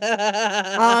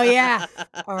 Oh yeah.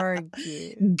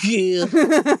 Argue.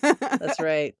 That's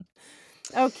right.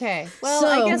 Okay. Well,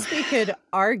 I So- guess we could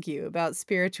argue about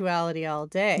spirituality all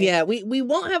day. Yeah, we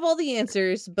won't have all the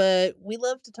answers, but we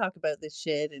love to talk about this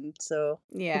shit, and so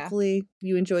Yeah. hopefully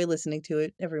you enjoy listening to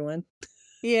it, everyone.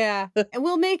 Yeah. And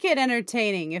we'll make it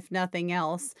entertaining if nothing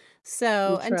else.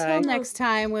 So We'll try. until next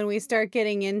time, when we start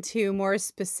getting into more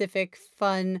specific,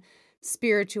 fun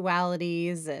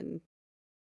spiritualities and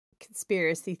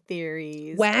conspiracy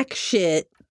theories. Whack shit.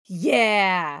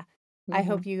 Yeah. I Mhm.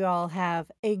 hope you all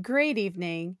have a great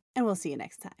evening, and we'll see you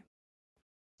next time.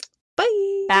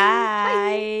 Bye.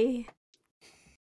 Bye.